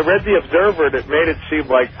 I read the Observer, and it made it seem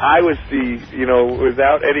like I was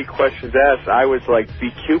without any questions asked, I was like the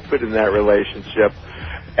Cupid in that relationship.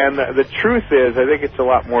 And the truth is, I think it's a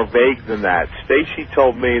lot more vague than that. Stacy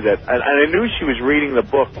told me that, and I knew she was reading the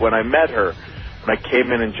book when I met her, when I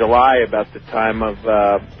came in July, about the time of,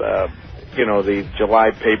 the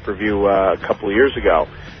July pay-per-view a couple of years ago.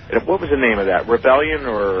 And what was the name of that? Rebellion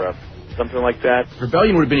or something like that?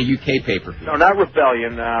 Rebellion would have been a UK pay-per-view. No, not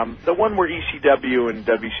Rebellion. The one where ECW and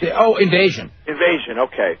WC. Oh, Invasion. Invasion,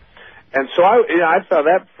 okay. And so I found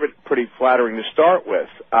that pretty flattering to start with.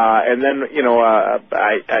 And then,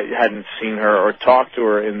 I hadn't seen her or talked to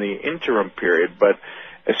her in the interim period, but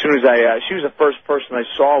as soon as she was the first person I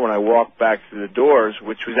saw when I walked back through the doors,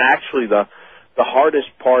 which was actually the hardest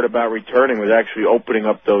part about returning, was actually opening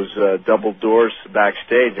up those double doors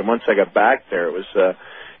backstage. And once I got back there, it was,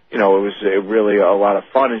 it was really a lot of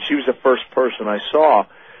fun. And she was the first person I saw,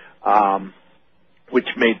 which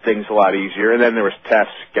made things a lot easier. And then there was Tess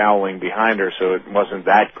scowling behind her, so it wasn't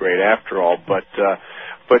that great after all. But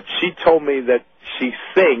she told me that she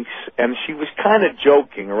thinks, and she was kind of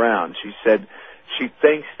joking around, she said she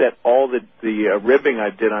thinks that all the ribbing I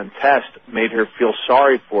did on Test made her feel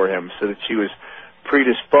sorry for him, so that she was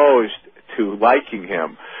predisposed to liking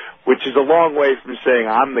him, which is a long way from saying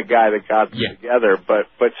I'm the guy that got them together.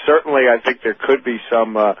 But certainly I think there could be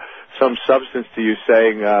some substance to you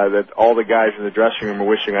saying that all the guys in the dressing room are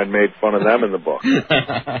wishing I'd made fun of them in the book.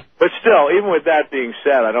 But still, even with that being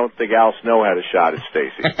said, I don't think Al Snow had a shot at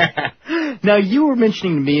Stacy. Now, you were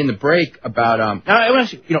mentioning to me in the break about, I want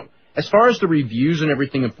to ask you, as far as the reviews and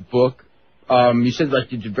everything of the book, you said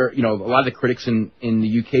like you did a lot of the critics in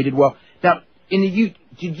the UK did well. Now,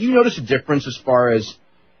 did you notice a difference as far as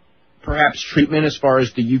perhaps treatment as far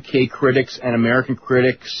as the UK critics and American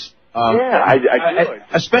critics? I do.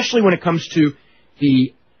 Especially when it comes to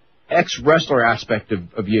the ex-wrestler aspect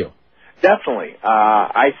of you. Definitely.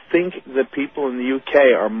 I think the people in the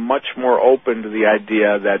UK are much more open to the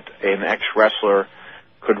idea that an ex-wrestler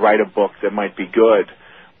could write a book that might be good.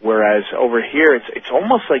 Whereas over here, it's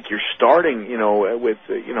almost like you're starting, with,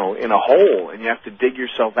 in a hole, and you have to dig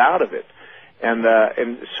yourself out of it.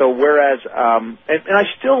 And so whereas, and I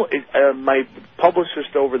still, my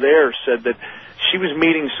publicist over there said that she was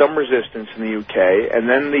meeting some resistance in the UK, and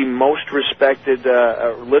then the most respected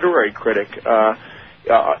literary critic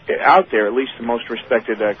out there, at least the most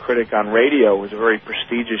respected critic on radio, was a very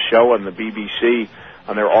prestigious show on the BBC,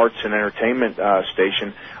 on their arts and entertainment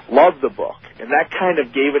station, loved the book. And that kind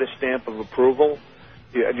of gave it a stamp of approval.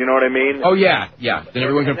 Do you know what I mean? Oh, yeah, yeah. Then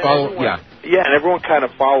everyone can follow, yeah. Yeah, and everyone kind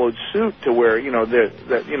of followed suit to where,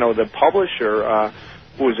 the publisher,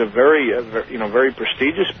 who was a very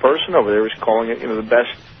prestigious person over there, was calling it, the best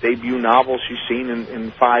debut novel she's seen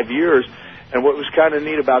in 5 years. And what was kind of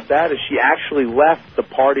neat about that is she actually left the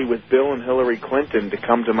party with Bill and Hillary Clinton to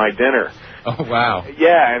come to my dinner. Oh, wow.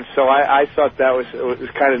 Yeah, and so I thought that was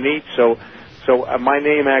kind of neat. So my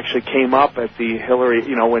name actually came up at the Hillary,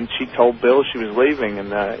 when she told Bill she was leaving, and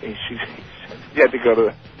she had to go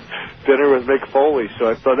to dinner with Mick Foley. So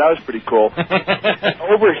I thought that was pretty cool.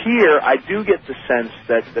 Over here, I do get the sense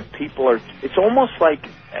that the people are, it's almost like,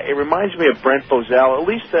 it reminds me of Brent Bozell, at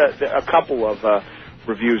least a couple of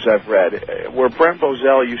reviews I've read, where Brent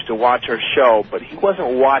Bozell used to watch our show, but he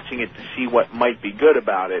wasn't watching it to see what might be good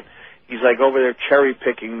about it. He's like over there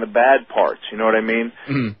cherry-picking the bad parts, you know what I mean?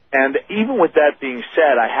 Mm-hmm. And even with that being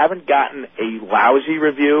said, I haven't gotten a lousy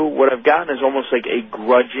review. What I've gotten is almost like a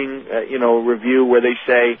grudging, review where they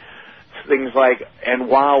say things like, and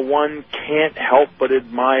while one can't help but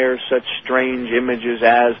admire such strange images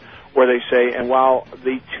as, where they say, and while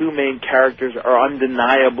the two main characters are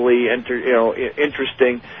undeniably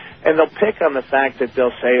interesting, and they'll pick on the fact that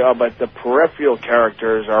they'll say, oh, but the peripheral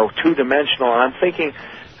characters are two-dimensional, and I'm thinking,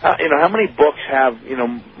 how many books have,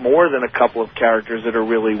 more than a couple of characters that are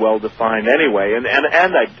really well-defined anyway, and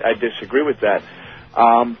I disagree with that.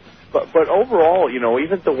 But overall,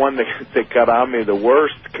 even the one that got on me the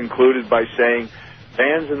worst concluded by saying,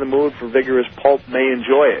 fans in the mood for vigorous pulp may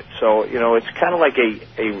enjoy it. So, it's kind of like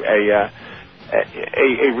a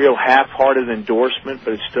real half-hearted endorsement,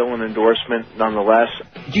 but it's still an endorsement nonetheless.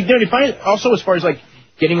 Do you find it also as far as, like,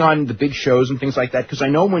 getting on the big shows and things like that? Because I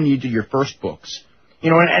know when you did your first books,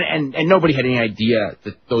 and nobody had any idea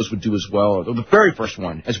that those would do as well, the very first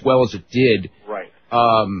one, as well as it did. Right.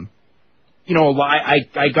 I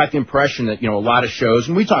got the impression that, a lot of shows,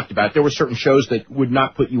 and we talked about it, there were certain shows that would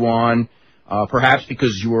not put you on, perhaps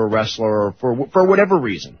because you were a wrestler or for whatever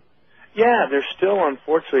reason. Yeah, there's still,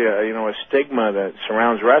 unfortunately, a stigma that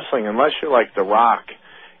surrounds wrestling, unless you're like The Rock,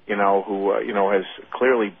 who, has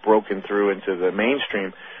clearly broken through into the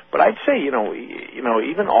mainstream. But I'd say,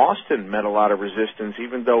 even Austin met a lot of resistance,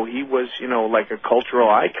 even though he was, like a cultural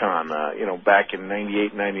icon, back in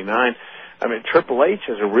 98, 99. I mean, Triple H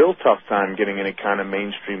has a real tough time getting any kind of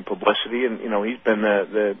mainstream publicity, and, he's been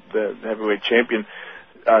the heavyweight champion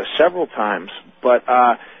several times. But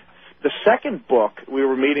the second book, we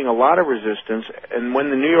were meeting a lot of resistance, and when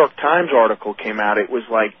the New York Times article came out, it was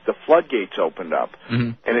like the floodgates opened up.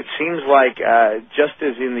 Mm-hmm. And it seems like, just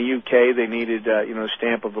as in the UK they needed, a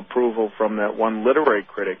stamp of approval from that one literary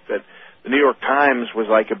critic, that the New York Times was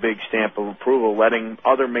like a big stamp of approval, letting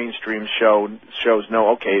other mainstream shows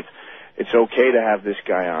know, okay, it's okay to have this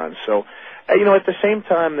guy on. So, at the same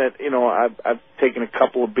time that, I've taken a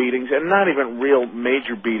couple of beatings, and not even real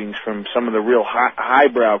major beatings from some of the real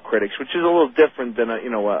highbrow critics, which is a little different than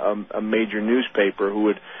a major newspaper who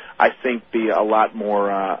would, I think, be a lot more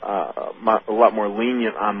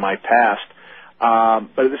lenient on my past.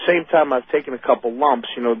 But at the same time, I've taken a couple lumps.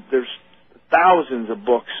 There's thousands of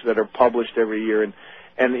books that are published every year, and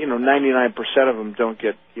 99% of them don't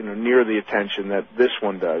get near the attention that this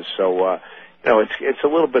one does. So. It's a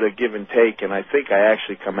little bit of give and take, and I think I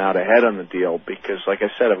actually come out ahead on the deal because, like I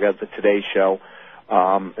said, I've got the Today Show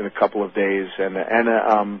in a couple of days, and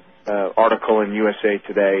an article in USA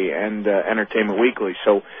Today and Entertainment Weekly.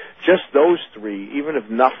 So just those three, even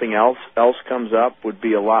if nothing else comes up, would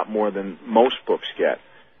be a lot more than most books get.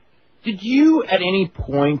 Did you at any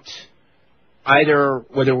point, either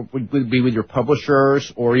whether it would be with your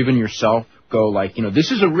publishers or even yourself, go like,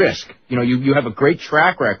 this is a risk. You have a great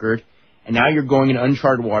track record. And now you're going into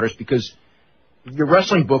uncharted waters because your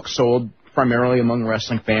wrestling book sold primarily among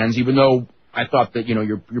wrestling fans, even though I thought that,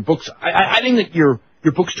 your books, I think that your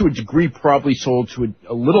books to a degree probably sold to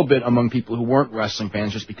a little bit among people who weren't wrestling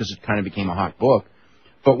fans just because it kind of became a hot book.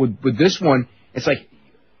 But with this one, it's like,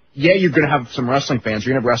 yeah, you're going to have some wrestling fans.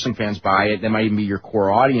 You're going to have wrestling fans buy it. That might even be your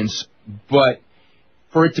core audience. But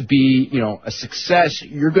for it to be, a success,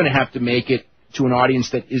 you're going to have to make it to an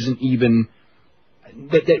audience that isn't even...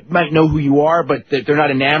 That might know who you are, but that they're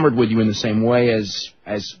not enamored with you in the same way as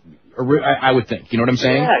I would think. You know what I'm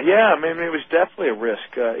saying? Yeah. I mean, it was definitely a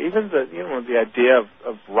risk. Even the idea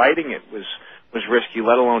of writing it was was risky,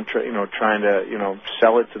 let alone trying to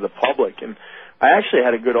sell it to the public. And I actually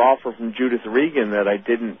had a good offer from Judith Regan that I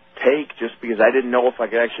didn't take just because I didn't know if I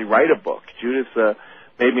could actually write a book. Judith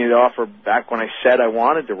made me the offer back when I said I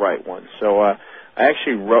wanted to write one. So I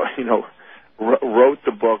actually wrote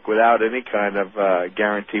the book without any kind of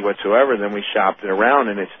guarantee whatsoever. Then we shopped it around,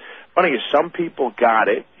 and it's funny because some people got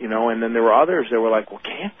it, and then there were others that were like, well,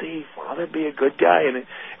 can't the father be a good guy? And it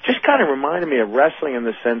just kind of reminded me of wrestling in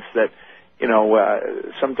the sense that,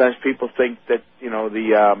 sometimes people think that,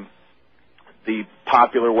 the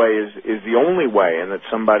popular way is the only way, and that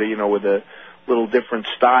somebody, with a little different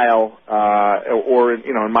style, or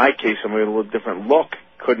in my case, somebody with a little different look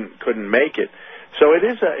couldn't make it. So it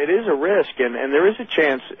is a risk, and there is a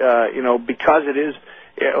chance, because it is.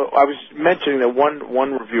 I was mentioning that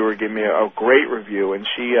one reviewer gave me a great review, and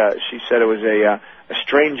she said it was a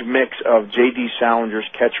strange mix of J.D. Salinger's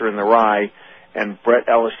Catcher in the Rye and Brett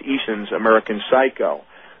Ellis Easton's American Psycho.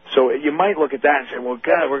 So you might look at that and say, well,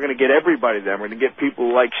 God, we're going to get everybody then. We're going to get people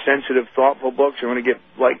who like sensitive, thoughtful books. We're going to get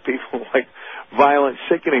people who like violent,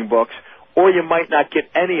 sickening books. Or you might not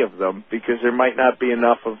get any of them because there might not be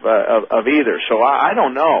enough of either. So I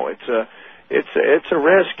don't know. It's a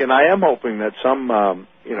risk, and I am hoping that some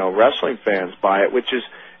wrestling fans buy it. Which is,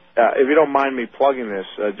 if you don't mind me plugging this,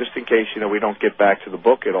 just in case we don't get back to the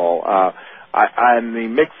book at all. On the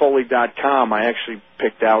MickFoley.com, I actually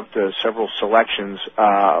picked out several selections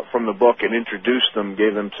from the book and introduced them,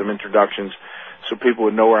 gave them some introductions so people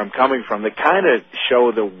would know where I'm coming from. They kind of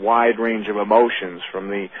show the wide range of emotions, from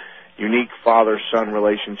the unique father-son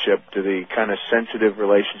relationship to the kind of sensitive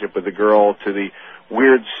relationship with the girl to the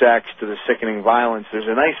weird sex to the sickening violence. There's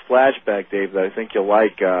a nice flashback, Dave, that I think you'll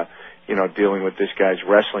like, dealing with this guy's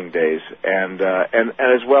wrestling days. And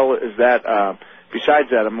as well as that, besides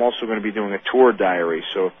that, I'm also going to be doing a tour diary,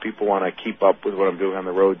 so if people want to keep up with what I'm doing on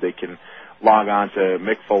the road, they can log on to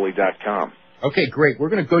MickFoley.com. Okay, great. We're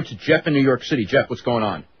going to go to Jeff in New York City. Jeff, what's going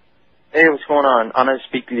on? Hey, what's going on? Honor to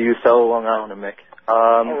speak to you, fellow Long Islander, Mick.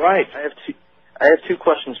 All right. I have two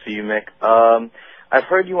questions for you, Mick. I've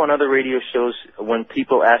heard you on other radio shows when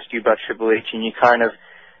people ask you about Triple H, and you kind of,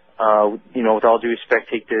 with all due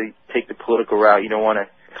respect, take the political route. You don't want to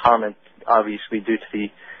comment, obviously, due to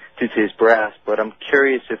his brass. But I'm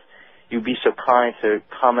curious if you'd be so kind to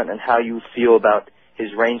comment on how you feel about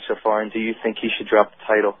his reign so far, and do you think he should drop the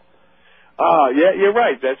title? Yeah, you're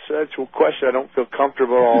right. That's a question I don't feel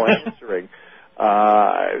comfortable at all answering.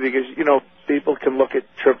 Because, people can look at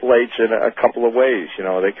Triple H in a couple of ways.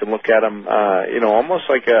 They can look at him, almost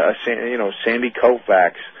like Sandy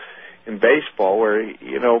Koufax in baseball, where,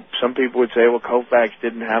 some people would say, well, Koufax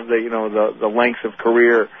didn't have the length of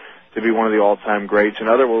career to be one of the all-time greats, and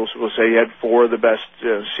others will say he had 4 of the best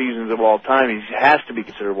seasons of all time. He has to be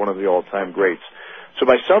considered one of the all-time greats. So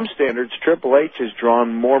by some standards, Triple H has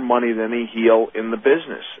drawn more money than any heel in the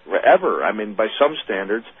business, ever. I mean, by some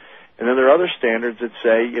standards. And then there are other standards that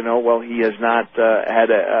say, he has not had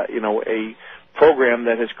a program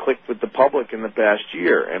that has clicked with the public in the past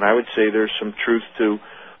year. And I would say there's some truth to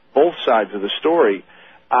both sides of the story.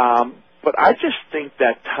 But I just think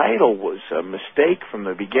that title was a mistake from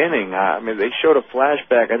the beginning. They showed a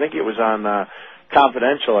flashback. I think it was on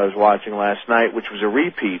Confidential I was watching last night, which was a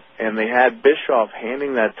repeat, and they had Bischoff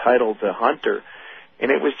handing that title to Hunter,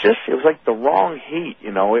 and it was like the wrong heat,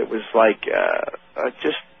 It was like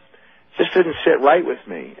just didn't sit right with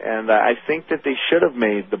me, and I think that they should have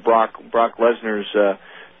made the Brock Lesnar's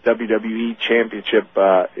WWE Championship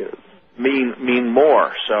mean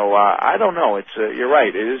more. So I don't know. You're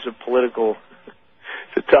right. It is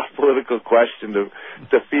it's a tough political question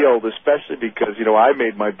to field, especially because, I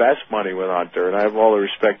made my best money with Hunter, and I have all the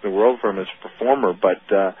respect in the world for him as a performer, but,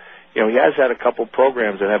 he has had a couple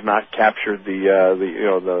programs that have not captured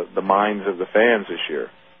the minds of the fans this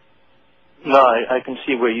year. No, I can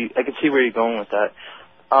see where you're going with that.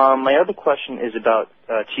 My other question is about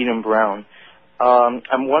Cheatham Brown.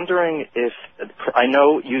 I'm wondering if, I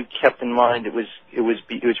know you kept in mind it was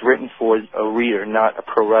written for a reader, not a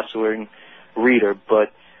pro wrestling reader,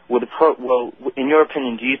 but in your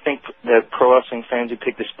opinion, do you think that pro wrestling fans who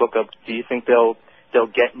pick this book up, do you think they'll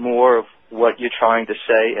get more of what you're trying to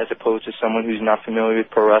say as opposed to someone who's not familiar with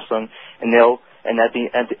pro wrestling, and at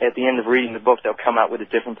the end of reading the book they'll come out with a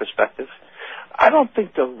different perspective? I don't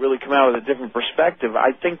think they'll really come out with a different perspective.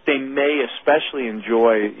 I think they may especially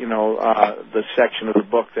enjoy, the section of the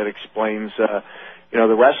book that explains, the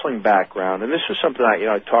wrestling background. And this is something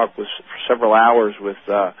I talked for several hours with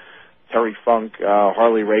Terry Funk,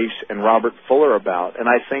 Harley Race, and Robert Fuller about. And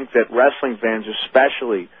I think that wrestling fans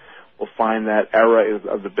especially will find that era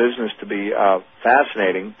of the business to be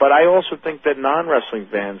fascinating. But I also think that non-wrestling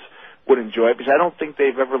fans would enjoy it, because I don't think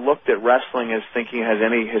they've ever looked at wrestling as thinking it has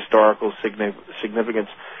any historical significance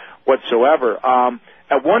whatsoever.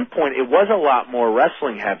 At one point, it was a lot more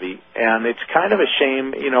wrestling heavy, and it's kind of a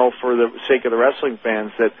shame, you know, for the sake of the wrestling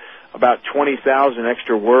fans, that about 20,000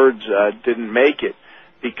 extra words didn't make it,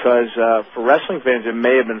 because for wrestling fans it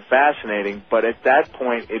may have been fascinating, but at that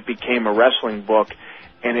point it became a wrestling book,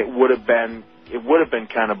 and it would have been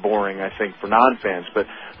kind of boring, I think, for non-fans. But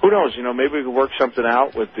who knows? You know, maybe we could work something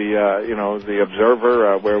out with the you know, the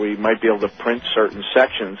Observer, where we might be able to print certain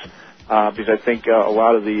sections. Because I think a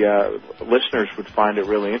lot of the listeners would find it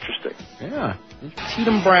really interesting. Yeah.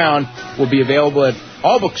 Cheatham Brown will be available at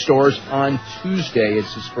all bookstores on Tuesday.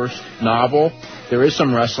 It's his first novel. There is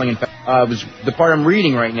some wrestling. In fact, the part I'm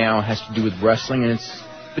reading right now has to do with wrestling, and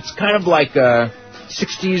it's kind of like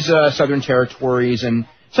 60s Southern Territories and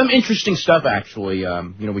some interesting stuff, actually.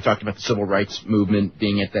 You know, we talked about the Civil Rights Movement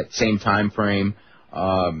being at that same time frame.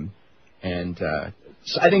 So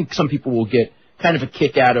I think some people will get kind of a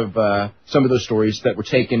kick out of some of those stories that were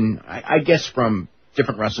taken, I guess, from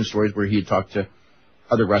different wrestling stories where he had talked to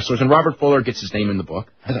other wrestlers. And Robert Fuller gets his name in the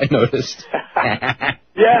book, as I noticed.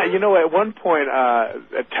 Yeah, you know, at one point,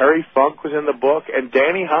 Terry Funk was in the book, and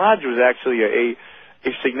Danny Hodge was actually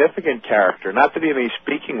a significant character. Not that he had any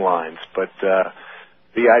speaking lines, but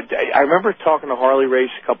I remember talking to Harley Race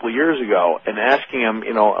a couple of years ago and asking him,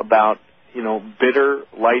 you know, about, you know, bitter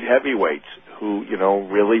light heavyweights who, you know,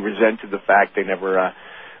 really resented the fact they never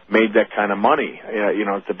made that kind of money, you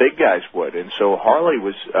know, the big guys would. And so Harley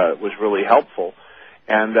was really helpful.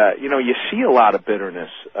 And, you know, you see a lot of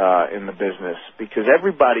bitterness in the business, because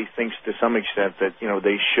everybody thinks to some extent that, you know,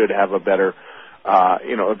 they should have a better,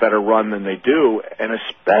 you know, a better run than they do. And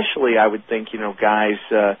especially, I would think, you know, guys,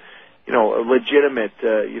 you know, legitimate,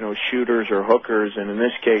 you know, shooters or hookers. And in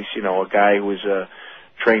this case, you know, a guy who was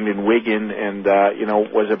trained in Wigan and, you know,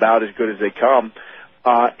 was about as good as they come.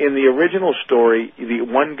 In the original story, the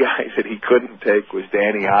one guy that he couldn't take was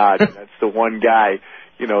Danny Hodge. That's the one guy,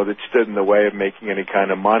 you know, that stood in the way of making any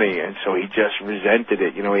kind of money, and so he just resented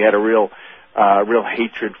it. You know, he had a real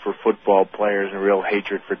hatred for football players and a real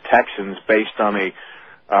hatred for Texans based on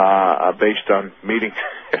meeting,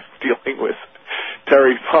 dealing with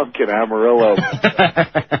Terry Funk in Amarillo.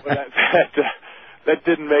 That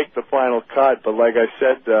didn't make the final cut, but like I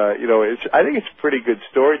said, you know, I think it's pretty good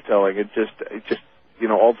storytelling. It just, you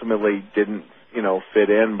know, ultimately didn't, you know, fit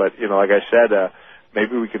in. But, you know, like I said,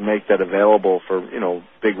 maybe we could make that available for, you know,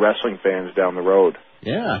 big wrestling fans down the road.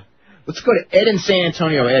 Yeah. Let's go to Ed in San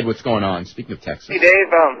Antonio. Ed, what's going on? Speaking of Texas. Hey, Dave.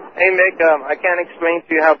 Hey, Mick. I can't explain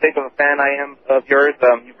to you how big of a fan I am of yours.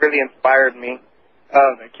 You've really inspired me.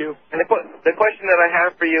 Thank you. And the question that I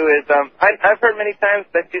have for you is, I've heard many times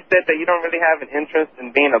that you said that you don't really have an interest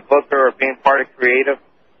in being a booker or being part of creative.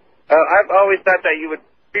 I've always thought that you would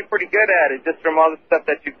be pretty good at it just from all the stuff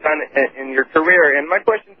that you've done in your career. And my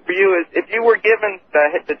question for you is, if you were given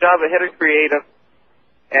the job of head of creative,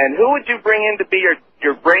 and who would you bring in to be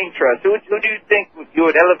your brain trust? Who do you think you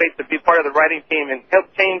would elevate to be part of the writing team and help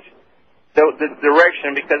change the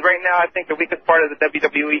direction? Because right now I think the weakest part of the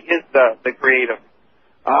WWE is the creative.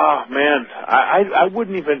 Oh, man, I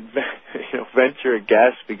wouldn't even, you know, venture a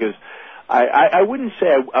guess, because I wouldn't say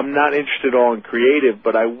I'm not interested at all in creative,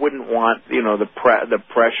 but I wouldn't want, you know, the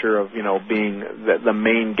pressure of, you know, being the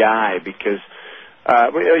main guy, because,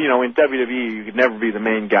 you know, in WWE you could never be the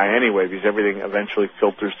main guy anyway, because everything eventually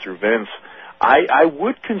filters through Vince. I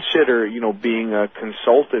would consider, you know, being a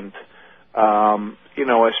consultant, you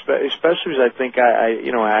know, especially as I think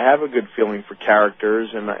you know, I have a good feeling for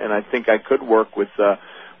characters, and I think I could work with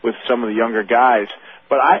some of the younger guys.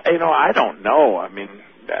 But you know, I don't know. I mean,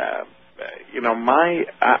 you know,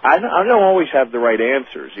 I don't always have the right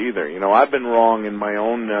answers either. You know, I've been wrong in my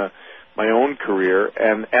own career,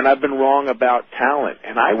 and I've been wrong about talent.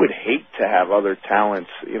 And I would hate to have other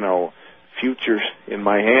talents, you know, futures in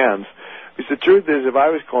my hands. Because the truth is, if I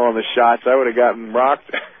was calling the shots, I would have gotten rocked.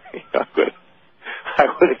 I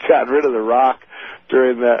would have gotten rid of the Rock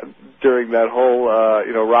during that whole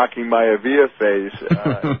you know, Rocky Maivia phase.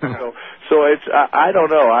 So it's I don't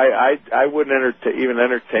know. I wouldn't even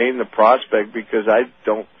entertain the prospect, because I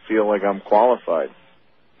don't feel like I'm qualified.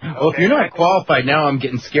 Well, if you're not qualified now, I'm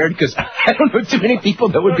getting scared, because I don't know too many people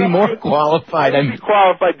that would be more qualified. I'd be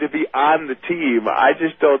qualified to be on the team. I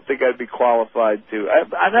just don't think I'd be qualified to.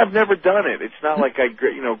 I've never done it. It's not like I,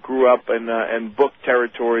 you know, grew up and booked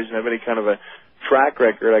territories and have any kind of a track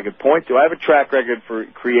record I could point to. I have a track record for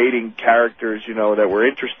creating characters, you know, that were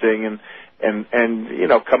interesting and you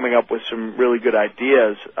know, coming up with some really good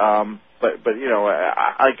ideas. But you know,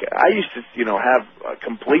 I used to, you know, have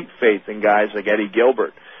complete faith in guys like Eddie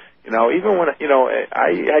Gilbert. You You know, even when, you know,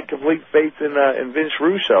 I had complete faith in Vince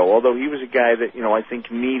Russo, although he was a guy that, you know, I think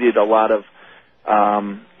needed a lot of,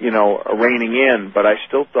 you know, reining in, but I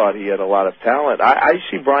still thought he had a lot of talent. I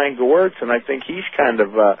see Brian Gewirtz, and I think he's kind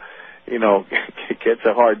of, you know, gets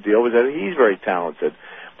a hard deal with it. He's very talented.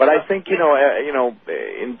 But I think, you know,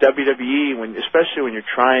 in WWE, especially when you're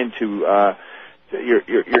trying to,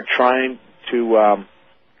 you're trying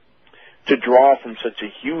to draw from such a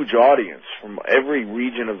huge audience from every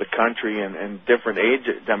region of the country and different age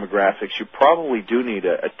demographics, you probably do need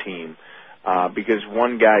a team because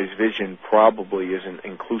one guy's vision probably isn't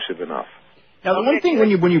inclusive enough. Now, the one thing when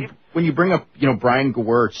you bring up, you know, Brian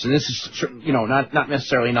Gewirtz, and this is, you know, not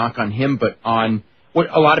necessarily a knock on him, but on what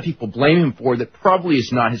a lot of people blame him for, that probably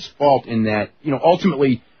is not his fault, in that, you know,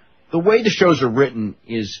 ultimately the way the shows are written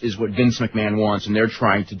is what Vince McMahon wants, and they're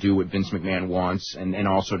trying to do what Vince McMahon wants, and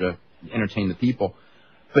also to entertain the people.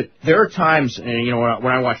 But there are times, and, you know,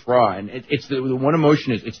 when I watch Raw, and it's the one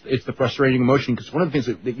emotion is it's the frustrating emotion, because one of the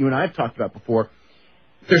things that you and I have talked about before,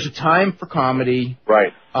 there's a time for comedy,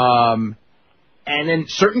 right? And then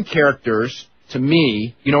certain characters, to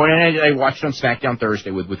me, you know, and I watched it on SmackDown Thursday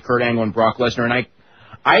with Kurt Angle and Brock Lesnar, and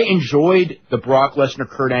I enjoyed the Brock Lesnar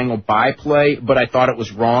Kurt Angle byplay, but I thought it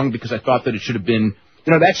was wrong because I thought that it should have been,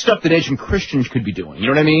 you know, that stuff that Edge and Christian could be doing. You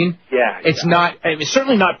know what I mean? Yeah. It's not, I mean,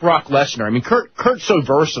 certainly not Brock Lesnar. I mean, Kurt's so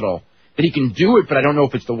versatile that he can do it, but I don't know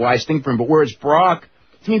if it's the wise thing for him. But whereas Brock,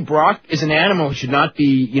 to me, Brock is an animal who should not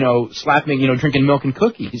be, you know, slapping, you know, drinking milk and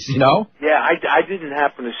cookies, you know? Yeah, I didn't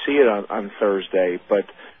happen to see it on Thursday, but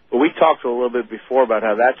we talked a little bit before about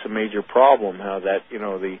how that's a major problem, how that, you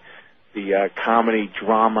know, the comedy,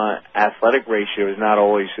 drama, athletic ratio is not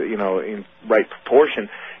always, you know, in right proportion.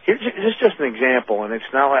 Here's just an example, and it's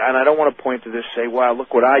not like, and I don't want to point to this and say, wow,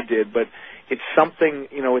 look what I did, but it's something,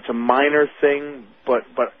 you know, it's a minor thing, but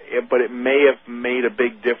it may have made a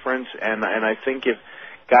big difference, and I think if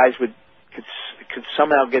guys could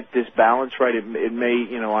somehow get this balance right, it may,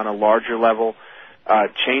 you know, on a larger level,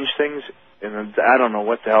 change things. And I don't know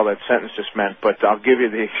what the hell that sentence just meant, but I'll give you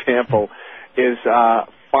the example. Is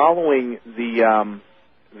following the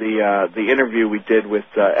interview we did with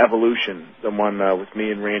Evolution, the one with me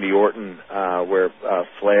and Randy Orton, where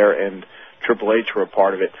Flair and Triple H were a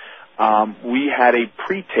part of it. We had a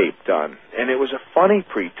pre-tape done, and it was a funny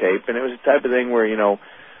pre-tape, and it was the type of thing where, you know,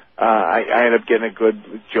 I ended up getting a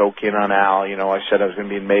good joke in on Al. You know, I said I was going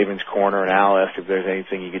to be in Maven's corner, and Al asked if there's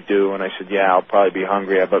anything he could do, and I said, yeah, I'll probably be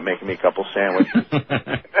hungry. How about making me a couple sandwiches?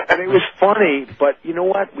 And it was funny, but you know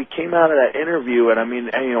what? We came out of that interview, and I mean,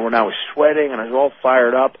 and, you know, when I was sweating, and I was all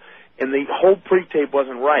fired up, and the whole pre-tape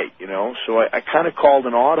wasn't right, you know, so I kind of called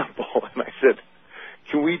an audible, and I said,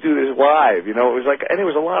 can we do this live? You know, it was like, and it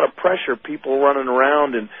was a lot of pressure, people running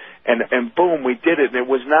around, and boom, we did it. And it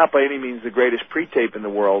was not by any means the greatest pre-tape in the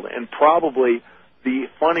world, and probably the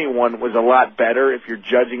funny one was a lot better if you're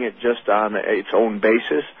judging it just on its own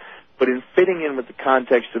basis. But in fitting in with the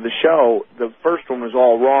context of the show, the first one was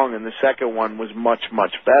all wrong, and the second one was much,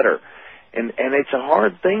 much better. And it's a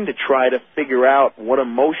hard thing to try to figure out what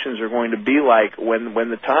emotions are going to be like when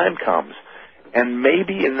the time comes. And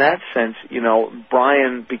maybe in that sense, you know,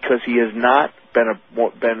 Brian, because he has not been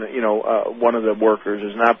one of the workers,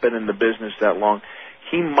 has not been in the business that long,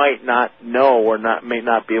 he might not know or may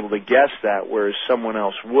not be able to guess that, whereas someone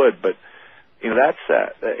else would. But you know, that's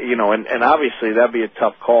that. You know, and obviously that'd be a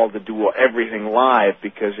tough call to do everything live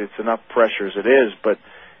because it's enough pressure as it is. But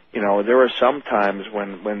you know, there are some times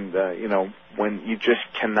when you just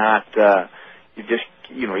cannot,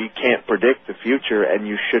 you can't predict the future, and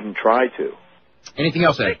you shouldn't try to. Anything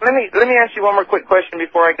else, Ed? Let me ask you one more quick question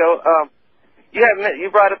before I go. You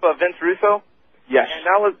brought up Vince Russo. Yes. And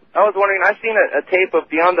I was wondering, I've seen a tape of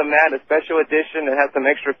Beyond the Mat, a special edition that has some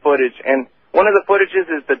extra footage, and one of the footages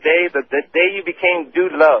is the day you became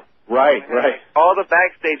Dude Love. Right. All the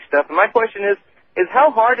backstage stuff. And my question is how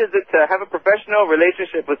hard is it to have a professional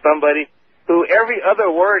relationship with somebody who every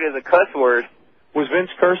other word is a cuss word? Was Vince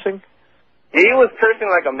cursing? He was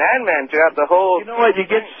cursing like a madman throughout the whole... You know what? You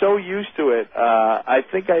get so used to it. I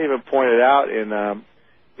think I even pointed out in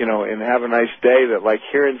Have a Nice Day that, like,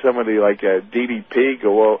 hearing somebody like DDP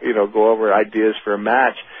go over ideas for a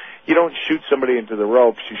match, you don't shoot somebody into the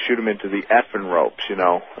ropes. You shoot them into the effing ropes. You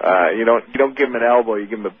know, you don't give them an elbow. You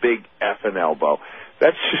give them a big effing elbow.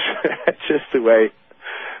 That's just the way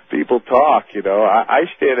people talk, you know. I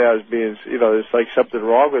stand out as being, you know, there's like something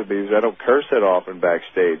wrong with me because I don't curse that often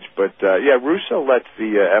backstage. But Russo lets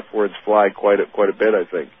the F words fly quite a bit, I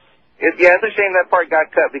think. It's a shame that part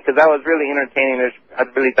got cut because that was really entertaining. I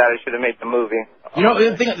really thought it should have made the movie. You know,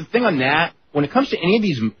 the thing on that, when it comes to any of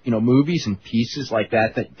these, you know, movies and pieces like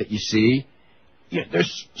that you see,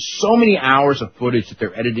 there's so many hours of footage that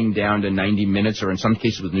they're editing down to 90 minutes, or in some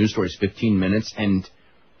cases with news stories, 15 minutes, and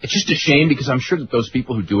it's just a shame because I'm sure that those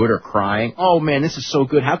people who do it are crying, oh, man, this is so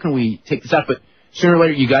good. How can we take this out? But sooner or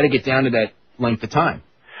later, you got to get down to that length of time.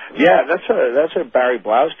 Yeah, that's what Barry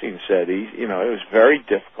Blaustein said. It was very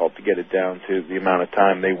difficult to get it down to the amount of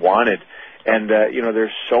time they wanted. And,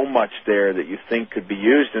 there's so much there that you think could be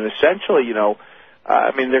used. And essentially,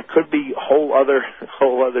 there could be whole other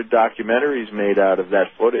documentaries made out of that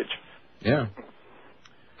footage. Yeah.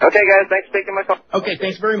 Okay, guys, thanks for taking my call. Okay,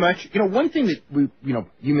 thanks very much. One thing that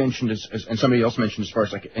you mentioned and somebody else mentioned as far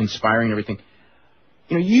as like inspiring and everything.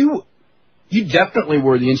 You definitely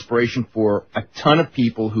were the inspiration for a ton of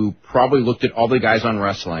people who probably looked at all the guys on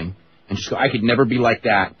wrestling and just go, I could never be like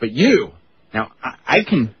that. But now I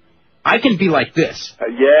can be like this.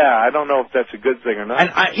 Yeah, I don't know if that's a good thing or not.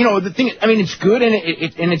 And the thing, it's good and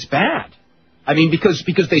it's bad.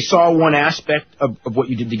 Because they saw one aspect of what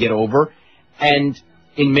you did to get over, and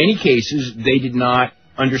in many cases they did not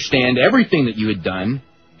understand everything that you had done.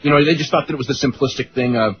 They just thought that it was the simplistic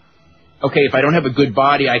thing of, okay, if I don't have a good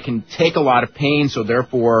body, I can take a lot of pain, so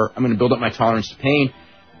therefore I'm going to build up my tolerance to pain.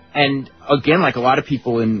 And again, like a lot of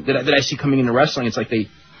people that I see coming into wrestling, it's like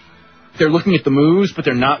they're looking at the moves, but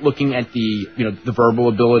they're not looking at the verbal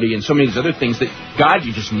ability and so many of these other things that, God,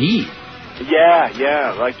 you just need.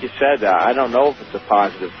 Yeah, like you said, I don't know if it's a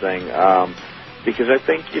positive thing, because I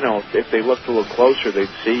think, if they looked a little closer, they'd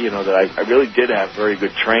see, that I really did have very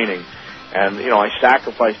good training. And, I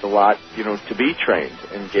sacrificed a lot, to be trained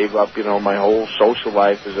and gave up, my whole social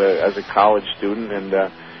life as a college student and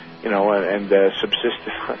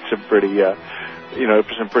subsisted on some pretty,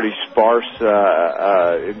 some pretty sparse,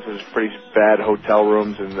 into some pretty bad hotel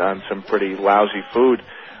rooms and on some pretty lousy food.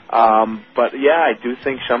 But yeah, I do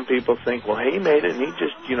think some people think, well, he made it and he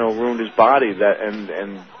just, ruined his body.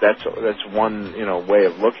 And that's one, way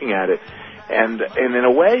of looking at it. And in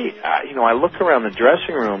a way, I look around the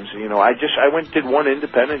dressing rooms. I went and did one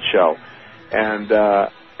independent show, and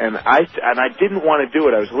I didn't want to do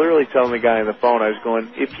it. I was literally telling the guy on the phone, I was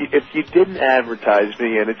going, if you didn't advertise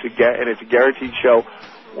me and it's a guaranteed show,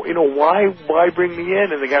 why bring me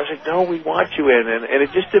in? And the guy was like, no, we want you in, and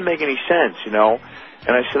it just didn't make any sense, And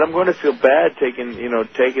I said, I'm going to feel bad taking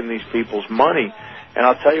these people's money. And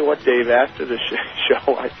I'll tell you what, Dave, after the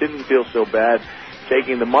show, I didn't feel so bad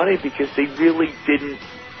taking the money because they really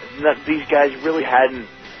these guys really hadn't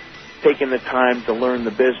taken the time to learn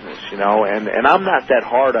the business, and I'm not that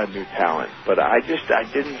hard on new talent, but I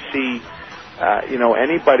didn't see,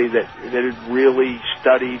 anybody that had really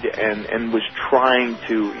studied and was trying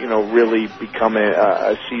to, really become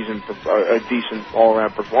a decent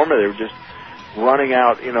all-around performer. They were just running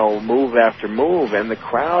out, move after move, and the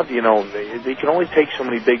crowd, they can only take so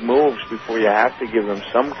many big moves before you have to give them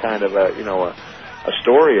some kind of a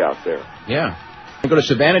story out there. Yeah. We go to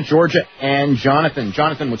Savannah, Georgia, and Jonathan.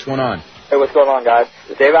 Jonathan, what's going on? Hey, what's going on, guys?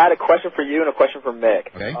 Dave, I had a question for you and a question for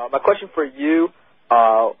Mick. Okay. My question for you,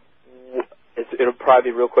 it'll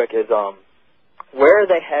probably be real quick, is where are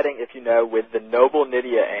they heading, if you know, with the Noble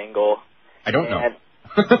Nydia angle? I don't know.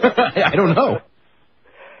 I don't know.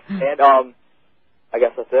 And I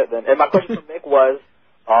guess that's it then. And my question for Mick was,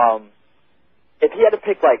 if he had to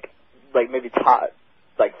pick like maybe top,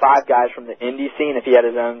 like 5 guys from the indie scene, if he had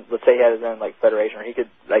his own, let's say he had his own like federation, or he could,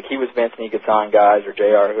 like he was Vince and he could sign guys, or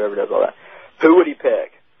JR, or whoever does all that, who would he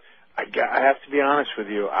pick? I have to be honest with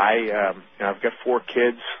you. I've got 4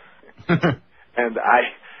 kids, and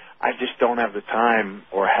I just don't have the time,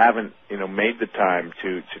 or haven't made the time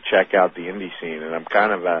to check out the indie scene, and I'm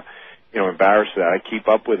kind of embarrassed that I keep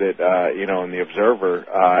up with it in the Observer,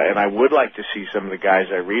 and I would like to see some of the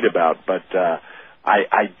guys I read about, but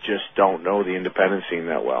I just don't know the independent scene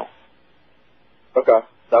that well. Okay.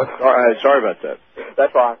 All right, sorry about that.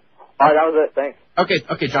 That's fine. All right, that was it. Thanks.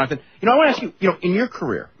 Okay, Jonathan. I want to ask you, in your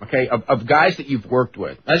career, okay, of guys that you've worked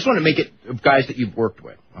with, I just want to make it of guys that you've worked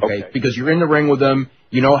with, okay? Because you're in the ring with them,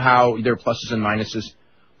 you know how their pluses and minuses.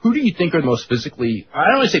 Who do you think are the most physically, I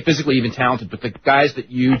don't want to say physically even talented, but the guys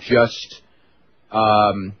that you just,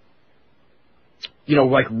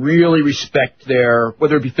 like really respect their,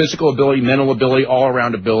 whether it be physical ability, mental ability,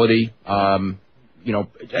 all-around ability, you don't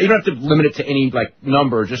have to limit it to any,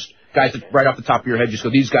 number, just guys that right off the top of your head just go,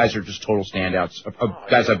 these guys are just total standouts of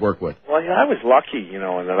guys I've worked with. Well, I was lucky, in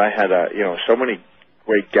that I had, so many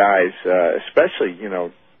great guys, especially,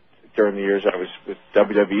 during the years I was with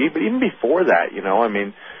WWE, but even before that,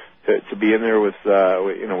 to be in there with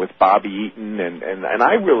Bobby Eaton, and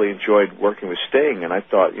I really enjoyed working with Sting, and I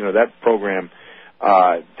thought, that program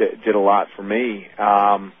did a lot for me.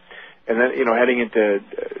 And then, heading into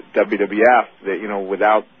WWF, that, you know,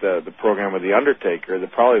 without the program with the Undertaker,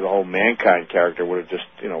 probably the whole Mankind character would have just,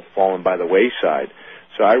 you know, fallen by the wayside.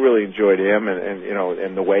 So I really enjoyed him, and you know,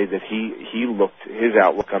 and the way that he looked, his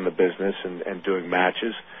outlook on the business and doing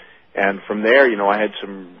matches. And from there, you know, I had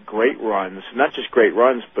some great runs, not just great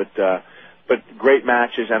runs, but great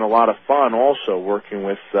matches and a lot of fun also working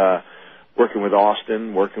with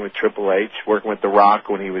Austin, working with Triple H, working with The Rock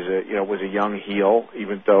when he was a young heel,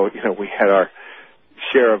 even though, you know, we had our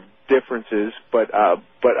share of differences, but I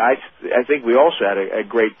think we also had a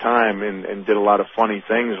great time and did a lot of funny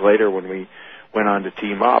things later when we went on to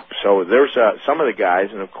team up. So there's some of the guys,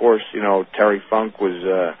 and of course, you know, Terry Funk was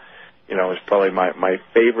probably my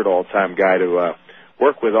favorite all-time guy to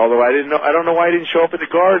work with. Although I don't know why he didn't show up at the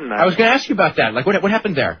Garden. I was going to ask you about that. Like, what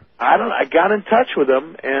happened there? I got in touch with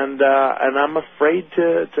him, and I'm afraid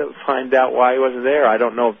to find out why he wasn't there. I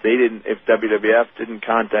don't know if WWF didn't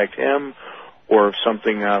contact him, or if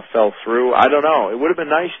something fell through. I don't know. It would have been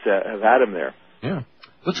nice to have had him there. Yeah.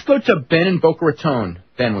 Let's go to Ben in Boca Raton.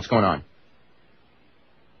 Ben, what's going on?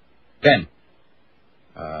 Ben.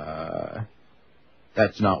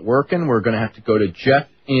 That's not working. We're going to have to go to Jeff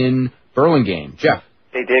in Burlingame. Jeff.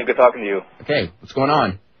 Hey, Dave. Good talking to you. Okay. What's going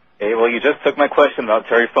on? Hey, well, you just took my question about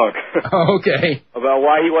Terry Funk. Oh, okay. About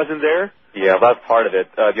why he wasn't there? Yeah, that's part of it.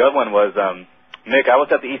 The other one was, Mick, I was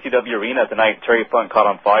at the ECW arena the night Terry Funk caught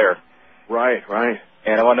on fire. Right.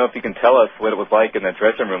 And I want to know if you can tell us what it was like in the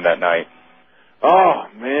dressing room that night. Oh,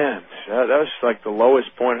 man. That was like the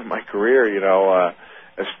lowest point of my career, you know,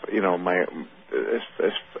 as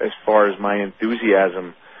far as my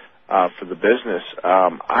enthusiasm for the business.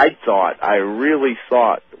 I really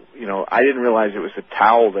thought, you know, I didn't realize it was the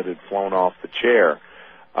towel that had flown off the chair,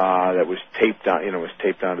 that was taped on, you know, was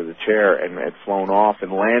taped onto the chair and had flown off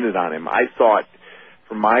and landed on him. I thought,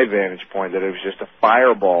 from my vantage point, that it was just a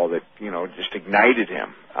fireball that, you know, just ignited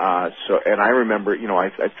him. And I remember, you know,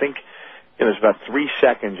 I think, you know, there's about 3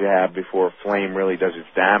 seconds you have before a flame really does its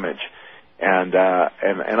damage. And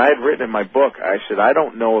I had written in my book, I said, I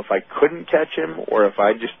don't know if I couldn't catch him or if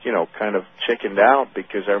I just, you know, kind of chickened out,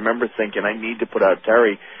 because I remember thinking I need to put out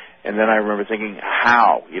Terry. And then I remember thinking,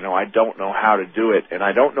 how? You know, I don't know how to do it. And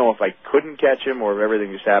I don't know if I couldn't catch him or if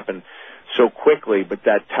everything just happened so quickly. But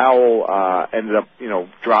that towel ended up, you know,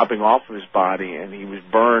 dropping off of his body, and he was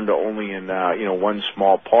burned only in, you know, one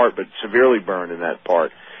small part, but severely burned in that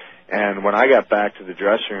part. And when I got back to the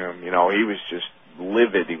dressing room, you know, he was just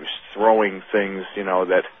livid. He was throwing things, you know,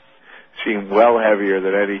 that seemed well heavier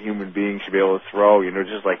than any human being should be able to throw, you know,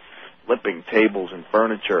 just like flipping tables and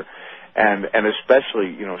furniture, and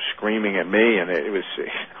especially, you know, screaming at me. And it was, you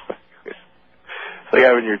know, it's like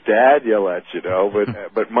having your dad yell at you, know,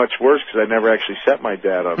 but much worse, because I never actually set my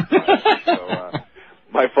dad on fire. So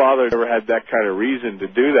my father never had that kind of reason to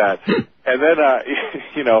do that. And then,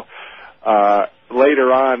 you know,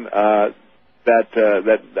 later on, that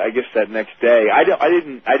I guess that next day, I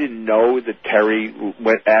didn't know that Terry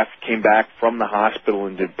came back from the hospital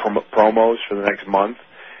and did promos for the next month.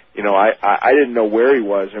 You know, I didn't know where he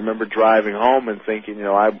was. I remember driving home and thinking, you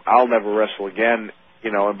know, I'll never wrestle again.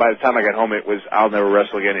 You know, and by the time I got home, it was I'll never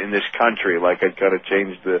wrestle again in this country. Like I'd kind of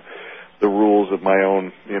changed the rules of my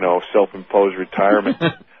own, you know, self-imposed retirement.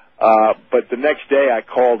 But the next day, I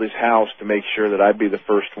called his house to make sure that I'd be the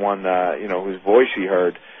first one, you know, whose voice he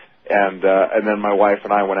heard. And then my wife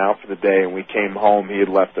and I went out for the day, and we came home. He had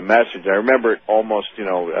left a message. I remember it almost, you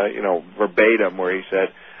know, verbatim, where he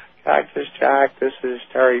said, "Cactus Jack, this is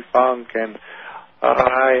Terry Funk, and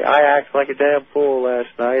I acted like a damn fool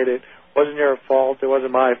last night. It wasn't your fault. It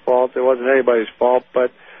wasn't my fault. It wasn't anybody's fault.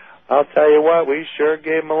 But I'll tell you what, we sure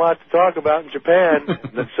gave him a lot to talk about in Japan."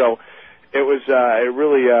 And so it was, it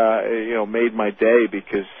really, you know, made my day,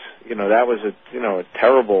 because, you know, that was a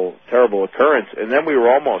terrible, terrible occurrence. And then we were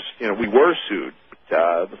almost, you know, we were sued.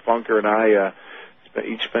 The Funker and I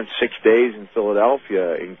each spent 6 days in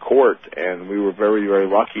Philadelphia in court, and we were very, very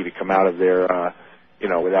lucky to come out of there, you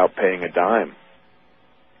know, without paying a dime.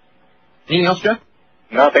 Anything else, Jeff?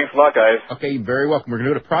 No, thanks a lot, guys. Okay, very welcome. We're going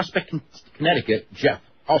to go to Prospect, Connecticut. Jeff.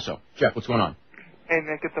 Also, Jeff, what's going on? Hey,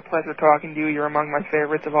 Mick, it's a pleasure talking to you. You're among my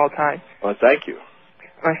favorites of all time. Well, thank you.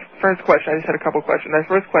 My first question, I just had a couple questions. My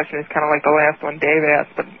first question is kind of like the last one Dave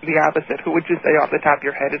asked, but the opposite. Who would you say off the top of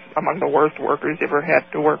your head is among the worst workers you ever had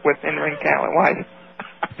to work with in-ring talent-wise?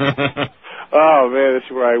 Oh, man, this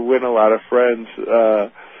is where I win a lot of friends.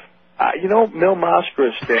 You know, Mil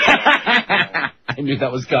Mascara stands. I knew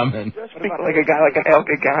that was coming. What about like a guy like an El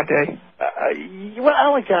Gigante? Well,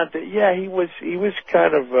 El Gigante, yeah, he was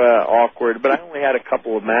kind of awkward, but I only had a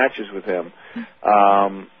couple of matches with him.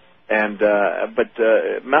 But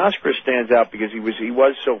Mascara stands out because he was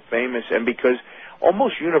so famous, and because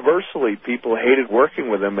almost universally people hated working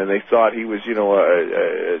with him, and they thought he was, you know,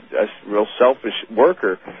 a real selfish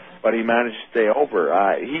worker, but he managed to stay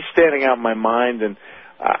over. He's standing out in my mind, and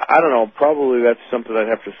I don't know, probably that's something I'd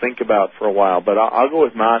have to think about for a while, but I'll go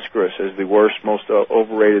with Mascaras as the worst, most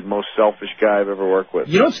overrated, most selfish guy I've ever worked with.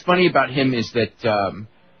 You know what's funny about him is that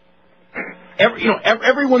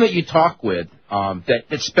everyone that you talk with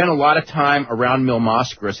that spent a lot of time around Mil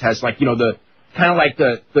Mascaras has, like, you know, the kind of like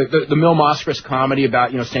the Mil Mascaras comedy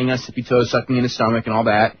about, you know, standing on tippy toes, sucking in his stomach and all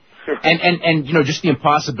that. And you know, just the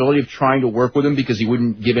impossibility of trying to work with him because he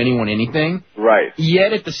wouldn't give anyone anything. Right.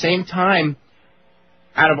 Yet at the same time,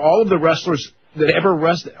 out of all of the wrestlers that ever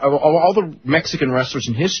wrestled, of all the Mexican wrestlers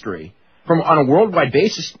in history, on a worldwide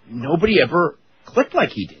basis, nobody ever clicked like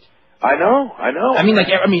he did. I know. I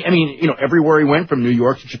mean, you know, everywhere he went, from New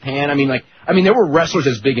York to Japan. I mean, there were wrestlers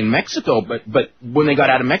as big in Mexico, but when they got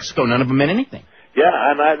out of Mexico, none of them meant anything.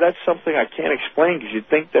 Yeah, and that's something I can't explain, because you'd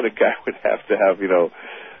think that a guy would have to have, you know,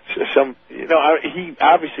 some, you know, he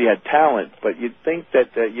obviously had talent, but you'd think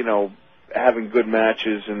that, you know, having good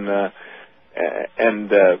matches and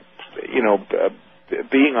you know,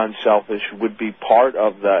 being unselfish would be part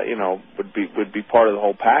of the, you know, would be part of the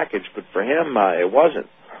whole package. But for him, it wasn't.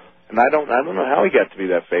 And I don't know how he got to be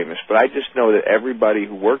that famous, but I just know that everybody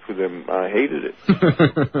who worked with him hated it.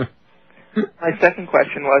 My second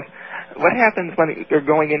question was, what happens when you're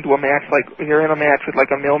going into a match, like you're in a match with like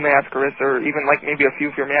a Mil Mascaras, or even like maybe a few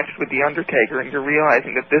of your matches with The Undertaker, and you're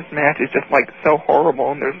realizing that this match is just like so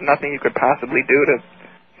horrible and there's nothing you could possibly do to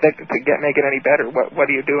make it any better? What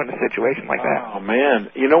do you do in a situation like that? Oh man,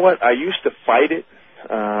 you know what? I used to fight it.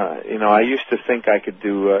 You know, I used to think I could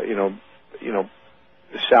do you know,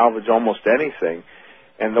 salvage almost anything.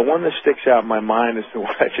 And the one that sticks out in my mind is the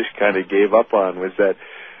one I just kind of gave up on, was that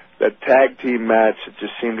tag team match that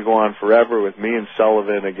just seemed to go on forever with me and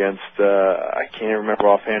Sullivan against, I can't remember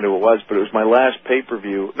offhand who it was, but it was my last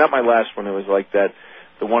pay-per-view. Not my last one, it was like that,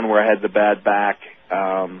 the one where I had the bad back,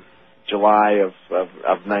 July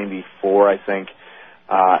of 94, I think.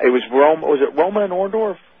 It was Roma, was it Roma and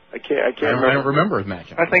Orndorff? I can't remember. I don't remember the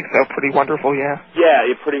match. I think so. Pretty wonderful, yeah.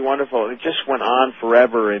 Yeah, pretty wonderful. It just went on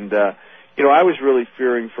forever, and you know, I was really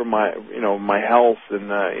fearing for my, you know, my health, and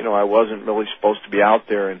you know, I wasn't really supposed to be out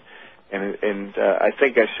there, and I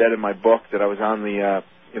think I said in my book that I was on the,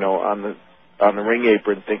 you know, on the ring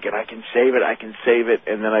apron thinking I can save it,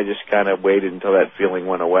 and then I just kind of waited until that feeling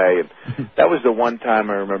went away, and that was the one time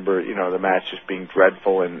I remember, you know, the match just being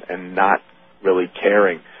dreadful and not really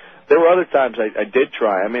caring. There were other times I did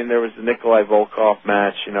try. I mean, there was the Nikolai Volkov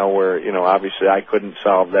match, you know, where, you know, obviously I couldn't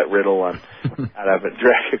solve that riddle on how to have a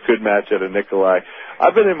good match out of Nikolai.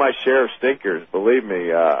 I've been in my share of stinkers, believe me,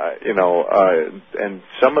 you know, and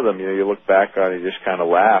some of them, you know, you look back on and you just kind of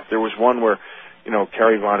laugh. There was one where, you know,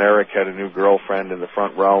 Kerry Von Erich had a new girlfriend in the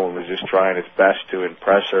front row and was just trying his best to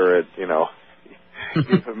impress her at, you know,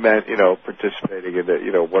 meant, you know, participating in the,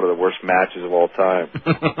 you know, one of the worst matches of all time.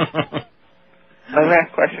 My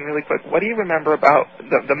last question, really quick. What do you remember about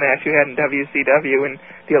the match you had in WCW and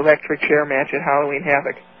the electric chair match at Halloween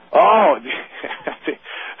Havoc? Oh,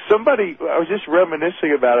 I was just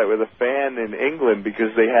reminiscing about it with a fan in England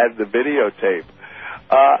because they had the videotape.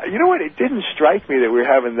 You know what? It didn't strike me that we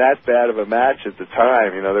were having that bad of a match at the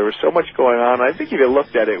time. You know, there was so much going on. I think if you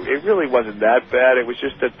looked at it, it really wasn't that bad. It was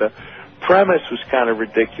just that the premise was kind of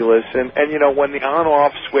ridiculous. And you know, when the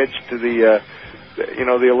on-off switch to the you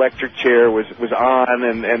know, the electric chair was on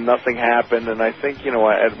and nothing happened, and I think, you know,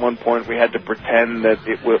 at one point we had to pretend that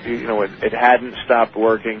it hadn't stopped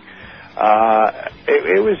working.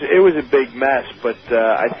 It was a big mess, but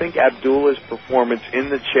I think Abdullah's performance in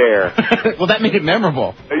the chair. Well, that made it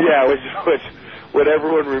memorable. Yeah, which what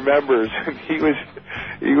everyone remembers. He was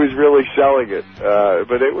really selling it.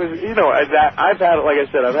 But it was, you know, I've had, like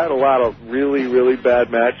I said, I've had a lot of really, really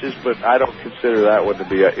bad matches, but I don't consider that one to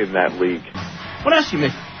be in that league. I want to ask you,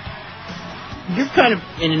 Mick, you're kind of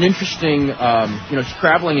in an interesting, you know,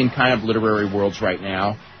 traveling in kind of literary worlds right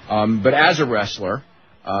now, but as a wrestler,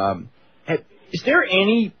 is there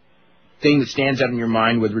anything that stands out in your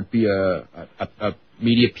mind, whether it be a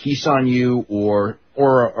media piece on you or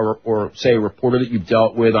say a reporter that you've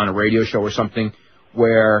dealt with on a radio show or something,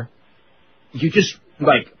 where you just,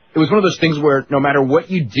 like, it was one of those things where no matter what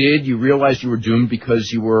you did, you realized you were doomed because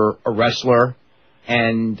you were a wrestler?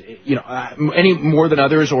 And, you know, any more than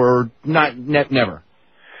others, or not? Never.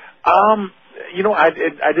 You know, I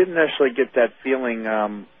didn't necessarily get that feeling,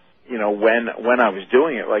 you know, when I was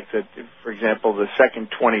doing it. Like, for example, the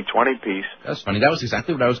second 2020 piece. That's funny. That was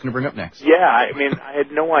exactly what I was going to bring up next. Yeah, I mean, I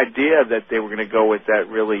had no idea that they were going to go with that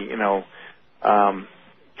really, you know,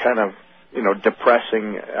 kind of, you know,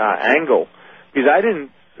 depressing angle. because I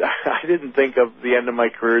didn't think of the end of my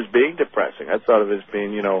career as being depressing. I thought of it as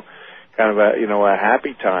being, kind of a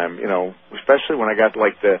happy time, especially when I got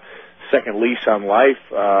like the second lease on life,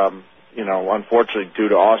 unfortunately due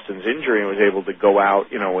to Austin's injury, and was able to go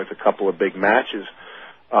out, with a couple of big matches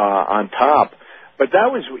on top. But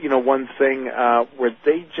that was, one thing where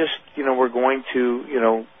they just, were going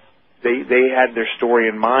to, they had their story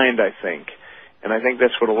in mind, I think. And I think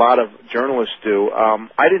that's what a lot of journalists do.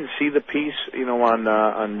 I didn't see the piece,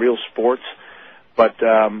 on Real Sports, but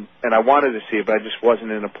and I wanted to see it, but I just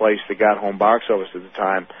wasn't in a place that got home box office at the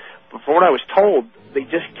time. But from what I was told, they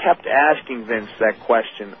just kept asking Vince that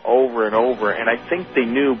question over and over, and I think they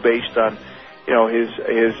knew based on,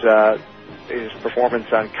 his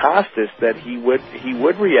performance on Costas that he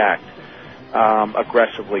would react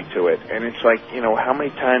aggressively to it. And it's like, how many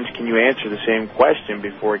times can you answer the same question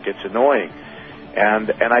before it gets annoying?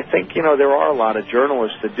 And I think, there are a lot of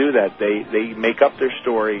journalists that do that. They make up their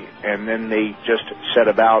story, and then they just set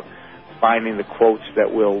about finding the quotes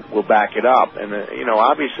that will back it up. And,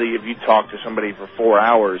 obviously, if you talk to somebody for 4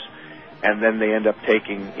 hours and then they end up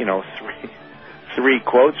taking, three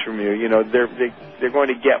quotes from you, they're going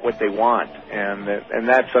to get what they want. And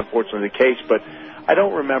that's unfortunately the case. But I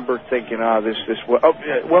don't remember thinking, well,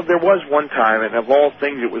 there was one time, and of all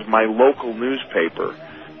things, it was my local newspaper.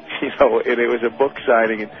 And it was a book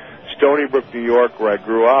signing in Stony Brook, New York, where I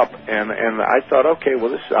grew up, and I thought, okay, well,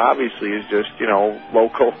 this obviously is just,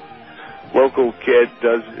 local kid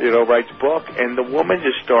does, writes a book, and the woman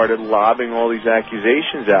just started lobbing all these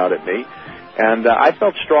accusations out at me, and I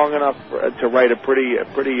felt strong enough to write a pretty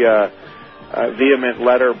vehement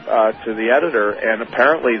letter to the editor, and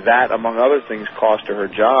apparently that, among other things, cost her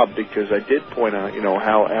job, because I did point out,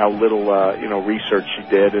 how little, research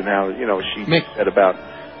she did, and how, she Mick. said about.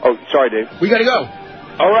 Oh, sorry, Dave. We got to go.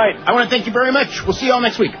 All right. I want to thank you very much. We'll see you all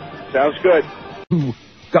next week. Sounds good. Who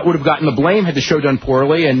would have gotten the blame had the show done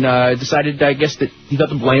poorly, and decided, I guess, that he thought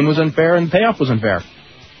the blame was unfair and the payoff was unfair.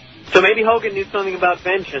 So maybe Hogan knew something about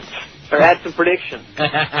vengeance, or had some predictions.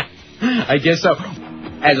 I guess so.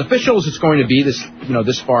 As official as it's going to be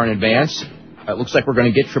this far in advance, it looks like we're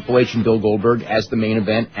going to get Triple H and Bill Goldberg as the main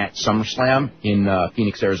event at SummerSlam in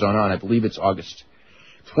Phoenix, Arizona, and I believe it's August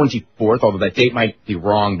 24th, although that date might be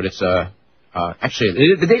wrong, but it's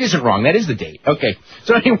actually, the date isn't wrong. That is the date. Okay.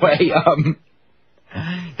 So anyway,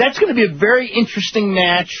 that's going to be a very interesting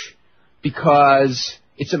match, because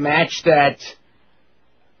it's a match that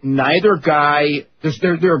neither guy,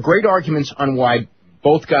 there are great arguments on why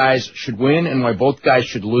both guys should win and why both guys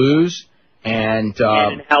should lose, and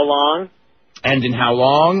in how long? And in how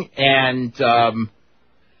long, and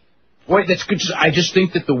boy, that's good. I just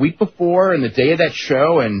think that the week before and the day of that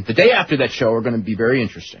show and the day after that show are going to be very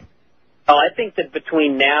interesting. Oh, I think that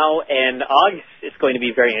between now and August it's going to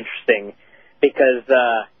be very interesting, because,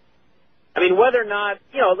 whether or not,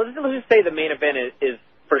 let's just say the main event is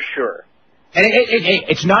for sure. And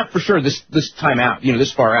it's not for sure this time out,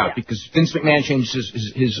 this far out, because Vince McMahon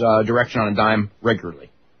changes his direction on a dime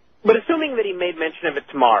regularly. But assuming that he made mention of it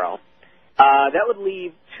tomorrow, that would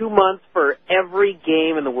leave 2 months for every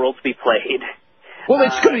game in the world to be played. Well,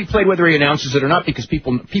 it's going to be played whether he announces it or not, because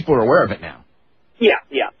people are aware of it now. Yeah.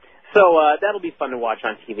 So that'll be fun to watch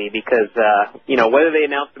on TV, because, whether they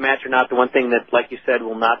announce the match or not, the one thing that, like you said,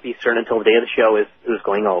 will not be certain until the day of the show is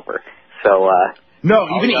going over. So, no,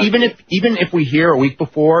 even if we hear a week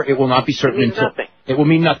before, it will not be certain until nothing. It will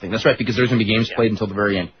mean nothing. That's right, because there's going to be games played until the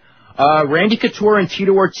very end. Randy Couture and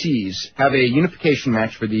Tito Ortiz have a unification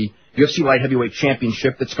match for the UFC Light Heavyweight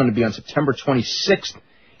Championship that's going to be on September 26th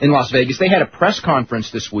in Las Vegas. They had a press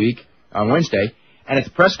conference this week on Wednesday, and at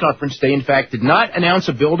the press conference, they in fact did not announce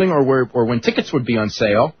a building or when tickets would be on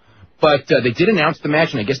sale, but they did announce the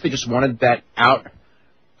match, and I guess they just wanted that out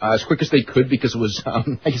as quick as they could, because it was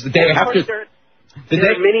I guess the day after.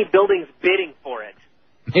 There are many buildings bidding for it.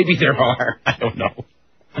 Maybe there are. I don't know.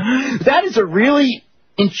 That is a really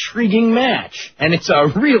intriguing match, and it's a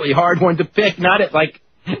really hard one to pick. Not like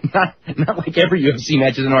every UFC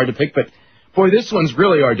match isn't hard to pick, but boy, this one's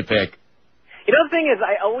really hard to pick. The thing is,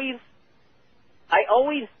 I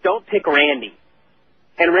always don't pick Randy,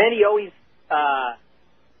 and Randy always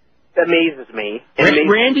amazes me.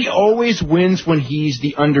 Randy always wins when he's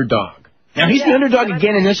the underdog. Now he's the underdog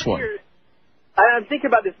again in this one. I'm thinking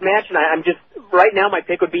about this match, and I'm just right now my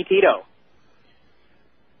pick would be Tito.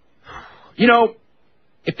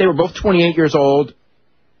 If they were both 28 years old,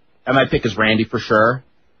 my pick is Randy for sure.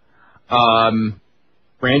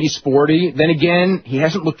 Randy's 40. Then again, he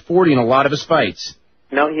hasn't looked 40 in a lot of his fights.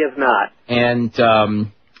 No, he has not. And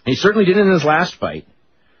he certainly didn't in his last fight.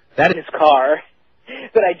 That is his car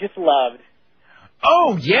that I just loved.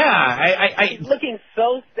 Oh, yeah. He's looking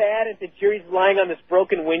so sad as the jury's lying on this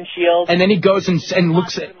broken windshield. And then he goes and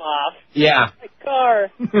looks at him off. Yeah. My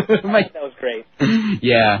car. That was great.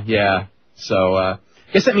 Yeah. So, I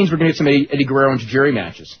guess that means we're going to get some Eddie Guerrero and Tajiri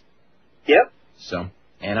matches. Yep. So,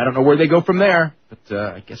 and I don't know where they go from there, but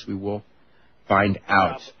I guess we will find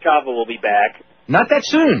out. Chavo will be back. Not that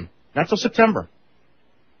soon. Not till September.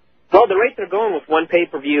 Well, the rate they're going with one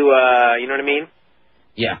pay-per-view, you know what I mean?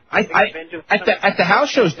 Yeah. At the house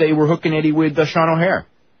shows, they were hooking Eddie with Sean O'Hare.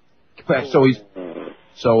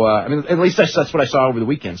 So I mean, at least that's what I saw over the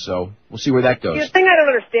weekend, so we'll see where that goes. The thing I don't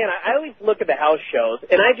understand, I always look at the house shows,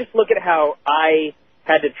 and I just look at how I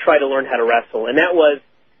had to try to learn how to wrestle, and that was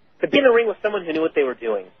to be in the ring with someone who knew what they were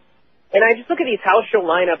doing. And I just look at these house show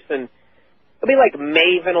lineups, and it'll be like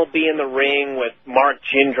Maven will be in the ring with Mark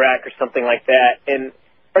Jindrak or something like that,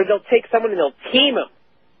 or they'll take someone and they'll team him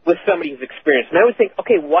with somebody who's experienced. And I always think,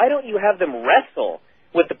 okay, why don't you have them wrestle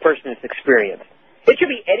with the person who's experienced? It should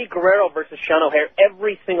be Eddie Guerrero versus Sean O'Hare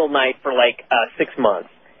every single night for like 6 months.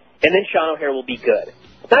 And then Sean O'Hare will be good.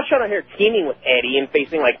 Not Sean O'Hare teaming with Eddie and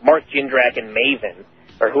facing like Mark Jindrak and Maven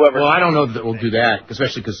or whoever. Well, I don't know that we'll do that,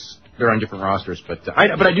 especially because they're on different rosters. But I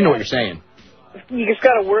do know what you're saying. You just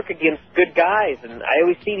got to work against good guys. And I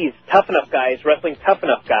always see these tough enough guys wrestling tough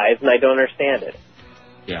enough guys, and I don't understand it.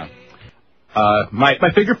 Yeah.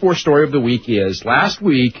 My figure four story of the week is last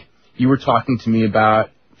week you were talking to me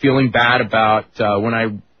about feeling bad about when I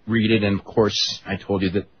read it, and of course I told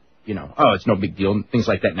you that, it's no big deal, things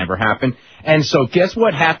like that never happen. And so guess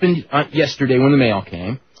what happened yesterday when the mail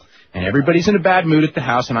came, and everybody's in a bad mood at the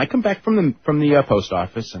house, and I come back from the post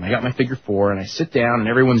office, and I got my figure four, and I sit down, and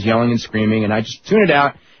everyone's yelling and screaming, and I just tune it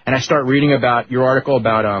out, and I start reading about your article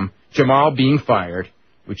about Jamal being fired,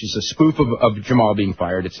 which is a spoof of Jamal being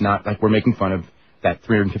fired. It's not like we're making fun of that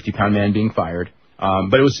 350-pound man being fired.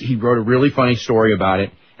 But he wrote a really funny story about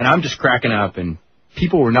it, and I'm just cracking up, and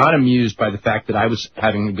people were not amused by the fact that I was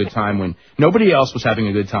having a good time when nobody else was having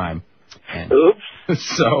a good time. And oops.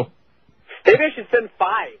 So. Maybe I should send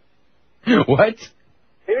 5. What?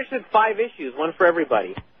 Maybe I should send 5 issues, one for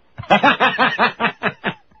everybody.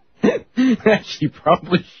 You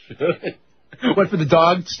probably should. What, for the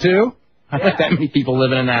dogs, too? I got that many people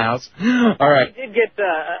living in the house. All right. I did get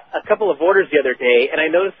a couple of orders the other day, and I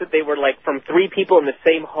noticed that they were like from 3 people in the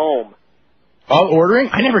same home. All ordering?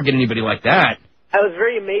 I never get anybody like that. I was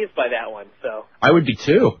very amazed by that one. So I would be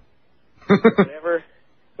too.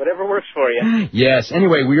 whatever works for you. Yes.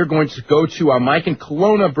 Anyway, we are going to go to Mike in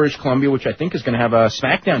Kelowna, British Columbia, which I think is going to have a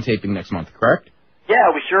SmackDown taping next month. Correct?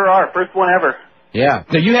 Yeah, we sure are. First one ever. Yeah.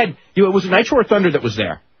 Now it was Nitro or Thunder that was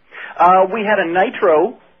there? We had a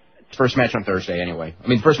Nitro. First match on Thursday, anyway. I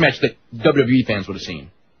mean, first match that WWE fans would have seen.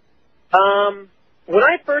 When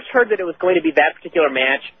I first heard that it was going to be that particular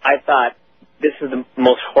match, I thought, this is the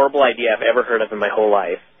most horrible idea I've ever heard of in my whole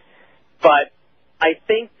life. But I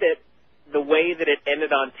think that the way that it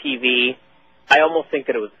ended on TV, I almost think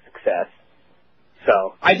that it was a success.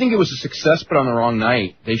 So I think it was a success, but on the wrong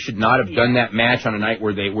night. They should not have done that match on a night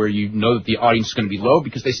where you know that the audience is going to be low,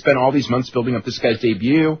 because they spent all these months building up this guy's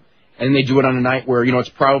debut. And they do it on a night where, it's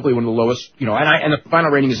probably one of the lowest, and the final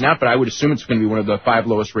rating isn't out, but I would assume it's going to be one of the 5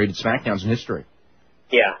 lowest rated SmackDowns in history.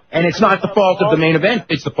 Yeah. And it's not the fault of the main event,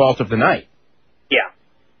 it's the fault of the night. Yeah.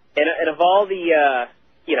 And of all the,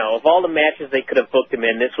 of all the matches they could have booked him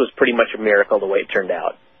in, this was pretty much a miracle the way it turned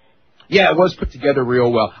out. Yeah, it was put together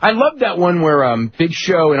real well. I love that one where Big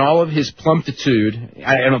Show, in all of his plumptitude,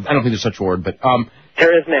 I don't think there's such a word, but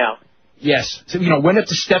there is now. Yes. So, went up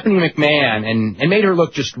to Stephanie McMahon and made her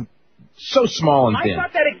look just so small and thin. I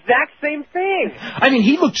thought that exact same thing. I mean,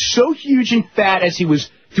 he looked so huge and fat as he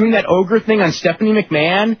was doing that ogre thing on Stephanie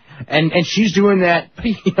McMahon, and she's doing that.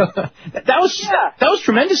 That was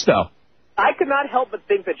tremendous, though. I could not help but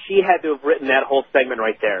think that she had to have written that whole segment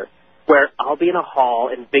right there, where I'll be in a hall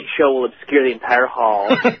and Big Show will obscure the entire hall.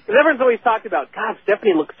 Because everyone's always talked about, God,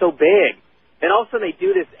 Stephanie looks so big. And all of a sudden they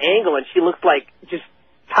do this angle and she looks like just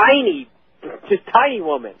tiny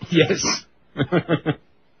woman. Yes. The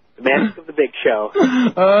magic of the Big Show.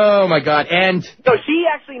 Oh, my God. And so she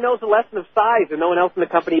actually knows the lesson of size that no one else in the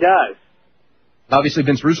company does. Obviously,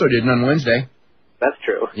 Vince Russo didn't on Wednesday. That's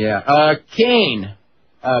true. Yeah. Kane,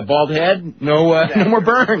 bald head, no more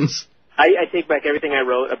burns. I take back everything I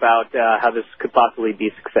wrote about how this could possibly be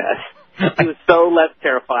a success. He was so less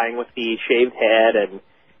terrifying with the shaved head,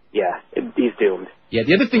 and he's doomed. Yeah,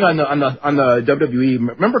 the other thing on the WWE,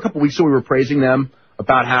 remember a couple weeks ago we were praising them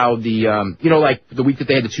about how the, like the week that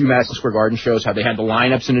they had the 2 Madison Square Garden shows, how they had the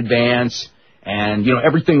lineups in advance, and,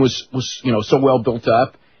 everything was so well built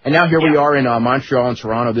up. And now here we are in Montreal and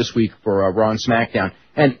Toronto this week for Raw and SmackDown,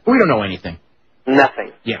 and we don't know anything.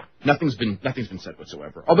 Nothing. Yeah, nothing's been said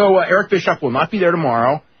whatsoever. Although Eric Bischoff will not be there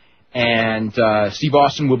tomorrow, and Steve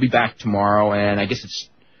Austin will be back tomorrow, and I guess it's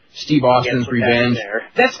Steve Austin's revenge.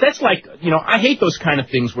 That's like, I hate those kind of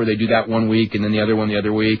things where they do that one week and then the other one the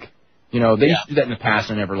other week. They used to do that in the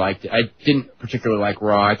past. I never liked it. I didn't particularly like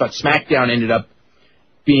Raw. I thought SmackDown ended up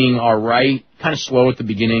being all right, kind of slow at the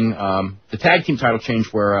beginning. The tag team title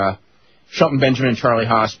change where Shelton Benjamin and Charlie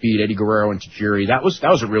Haas beat Eddie Guerrero and Tajiri. That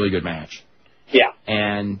was a really good match. Yeah.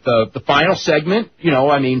 And the final segment,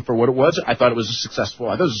 for what it was, I thought it was a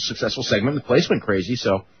successful segment. The place went crazy,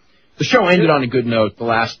 so the show ended on a good note. The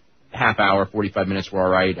last half hour, 45 minutes were all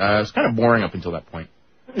right. It was kind of boring up until that point.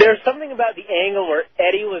 There's something about the angle where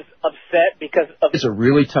Eddie was upset because of... It's a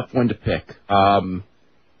really tough one to pick.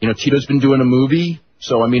 Tito's been doing a movie,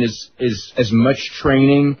 so, as much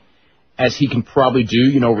training as he can probably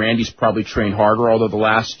do. Randy's probably trained harder, although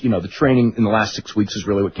the training in the last 6 weeks is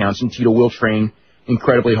really what counts, and Tito will train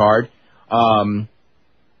incredibly hard.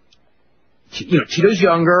 Tito's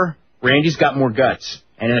younger. Randy's got more guts.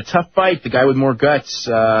 And in a tough fight, the guy with more guts,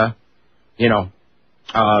 has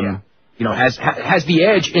the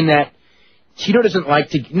edge in that Tito doesn't like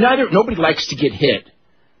to, nobody likes to get hit,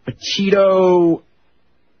 but Tito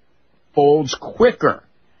folds quicker.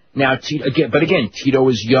 Now, Tito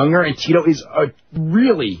is younger, and Tito is a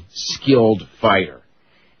really skilled fighter.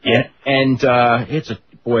 Yeah. And it's a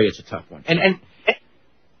tough one. And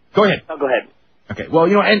go ahead. Oh, go ahead. Okay. Well,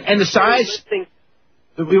 and the size,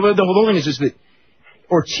 the whole thing is that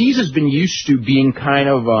Ortiz has been used to being kind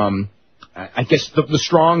of, I guess, the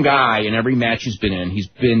strong guy in every match he's been in. He's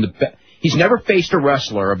been he's never faced a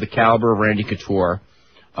wrestler of the caliber of Randy Couture.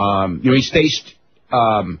 He's faced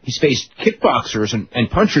kickboxers and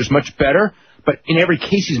punchers much better, but in every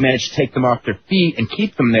case he's managed to take them off their feet and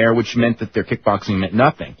keep them there, which meant that their kickboxing meant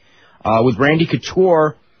nothing. With Randy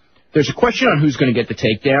Couture, there's a question on who's going to get the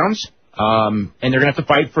takedowns, and they're going to have to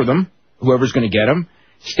fight for them, whoever's going to get them.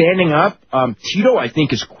 Standing up, Tito, I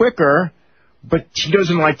think, is quicker, but Tito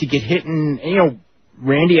doesn't like to get hit, and,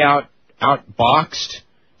 Randy outboxed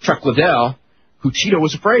Chuck Liddell, who Tito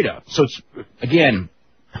was afraid of. So, we'll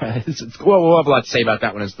have a lot to say about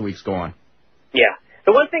that one as the weeks go on. Yeah.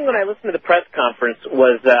 The one thing when I listened to the press conference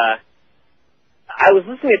was I was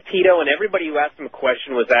listening to Tito, and everybody who asked him a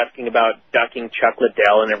question was asking about ducking Chuck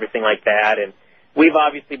Liddell and everything like that, and we've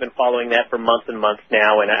obviously been following that for months and months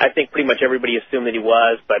now, and I think pretty much everybody assumed that he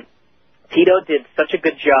was, but Tito did such a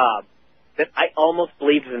good job that I almost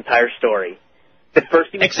believed his entire story.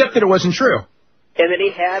 Except that it wasn't true. And then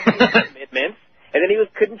he had these commitments, and then he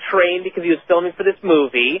couldn't train because he was filming for this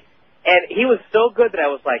movie, and he was so good that I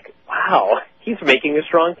was like, wow, he's making a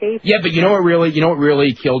strong case. Yeah, but you know what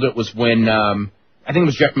really killed it was when, I think it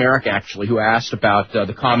was Jeff Merrick, actually, who asked about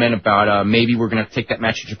the comment about maybe we're going to have to take that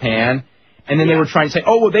match to Japan. And then they were trying to say,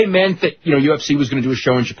 they meant that, UFC was going to do a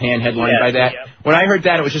show in Japan headlined by that. Yeah. When I heard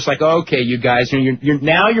that, it was just like, okay, you guys,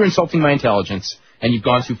 you're insulting my intelligence, and you've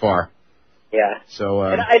gone too far. Yeah. So,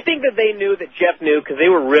 and I think that they knew that Jeff knew because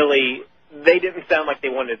they didn't sound like they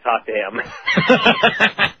wanted to talk to him.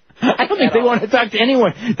 I don't think they wanted to talk to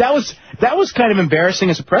anyone. That was kind of embarrassing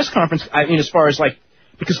as a press conference. As far as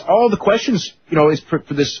because all the questions,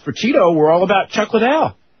 for Tito were all about Chuck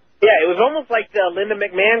Liddell. Yeah, it was almost like the Linda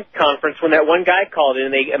McMahon conference when that one guy called in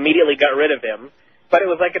and they immediately got rid of him. But it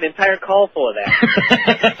was like an entire call full of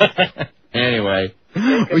that. Anyway. They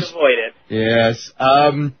could avoid it. Yes.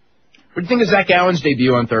 What do you think of Zach Allen's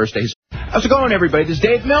debut on Thursday? How's it going, everybody? This is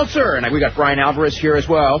Dave Meltzer, and we got Bryan Alvarez here as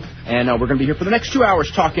well. And we're going to be here for the next 2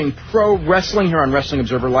 hours talking pro wrestling here on Wrestling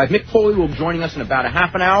Observer Live. Mick Foley will be joining us in about a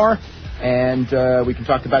half an hour, and we can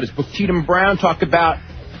talk about his book, Cheatham Brown, talk about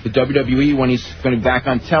the WWE when he's going to be back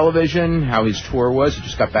on television, how his tour was. He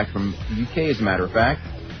just got back from the UK, as a matter of fact.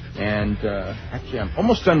 And actually, I'm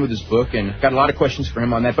almost done with his book, and got a lot of questions for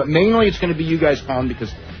him on that. But mainly it's going to be you guys calling,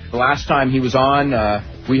 because the last time he was on,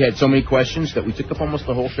 we had so many questions that we took up almost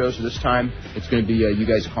the whole show. So this time it's going to be you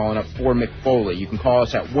guys calling up for Mick Foley. You can call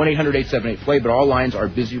us at 1-800-878-PLAY, but all lines are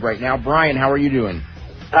busy right now. Bryan, how are you doing?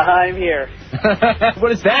 I'm here. What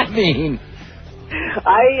does that mean?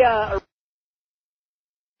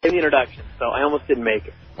 In the introduction, so I almost didn't make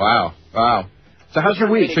it. Wow. So how's your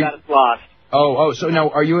week? Got us lost. So now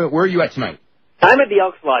where are you at tonight? I'm at the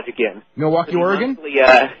Elks Lodge again. Milwaukee, Oregon? Monthly,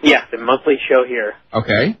 the monthly show here.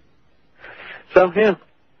 Okay. So, yeah.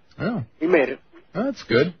 Oh. We made it. Oh, that's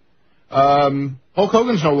good. Hulk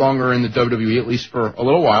Hogan's no longer in the WWE, at least for a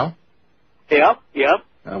little while. Yep.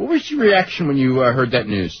 What was your reaction when you heard that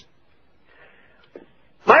news?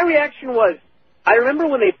 My reaction was, I remember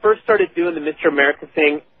when they first started doing the Mr. America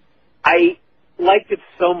thing, I liked it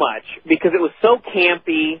so much because it was so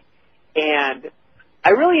campy, and I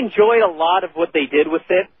really enjoyed a lot of what they did with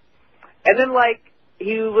it. And then, like,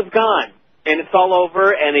 he was gone, and it's all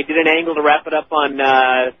over, and they did an angle to wrap it up on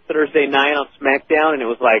Thursday night on SmackDown, and it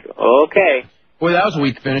was like, okay. Boy, that was a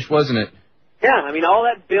weak finish, wasn't it? Yeah, I mean, all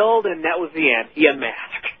that build, and that was the end. He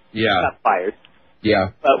unmasked. Yeah. Got fired.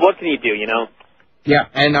 Yeah. But what can you do, you know? Yeah,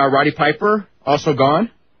 and Roddy Piper also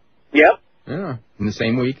gone? Yep. Yeah, in the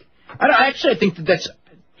same week. I think that's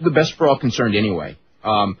the best for all concerned anyway.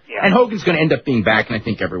 And Hogan's going to end up being back, and I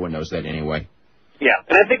think everyone knows that anyway. Yeah,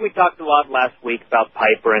 and I think we talked a lot last week about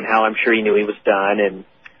Piper and how I'm sure he knew he was done, and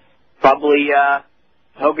probably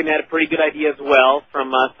Hogan had a pretty good idea as well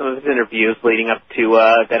from some of his interviews leading up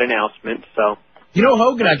to that announcement. So, you know,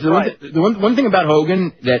 Hogan, the one thing about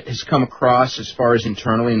Hogan that has come across as far as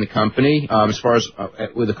internally in the company, as far as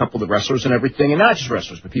with a couple of the wrestlers and everything, and not just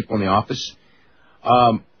wrestlers, but people in the office,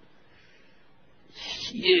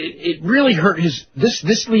 it really hurt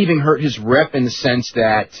this leaving hurt his rep in the sense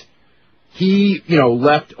that he,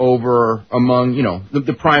 left over among,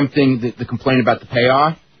 the prime thing, the complaint about the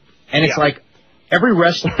payoff. And it's like every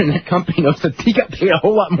wrestler in that company knows that he got paid a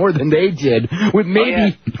whole lot more than they did, with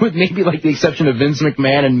maybe like the exception of Vince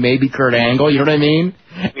McMahon and maybe Kurt Angle, you know what I mean?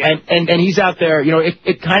 Yeah. And he's out there,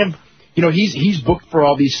 it kind of, he's booked for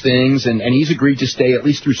all these things and he's agreed to stay at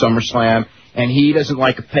least through SummerSlam, and he doesn't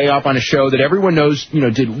like a payoff on a show that everyone knows,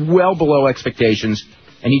 did well below expectations,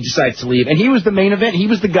 and he decides to leave. And he was the main event. He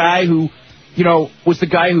was the guy who, was the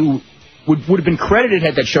guy who would have been credited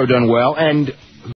had that show done well, and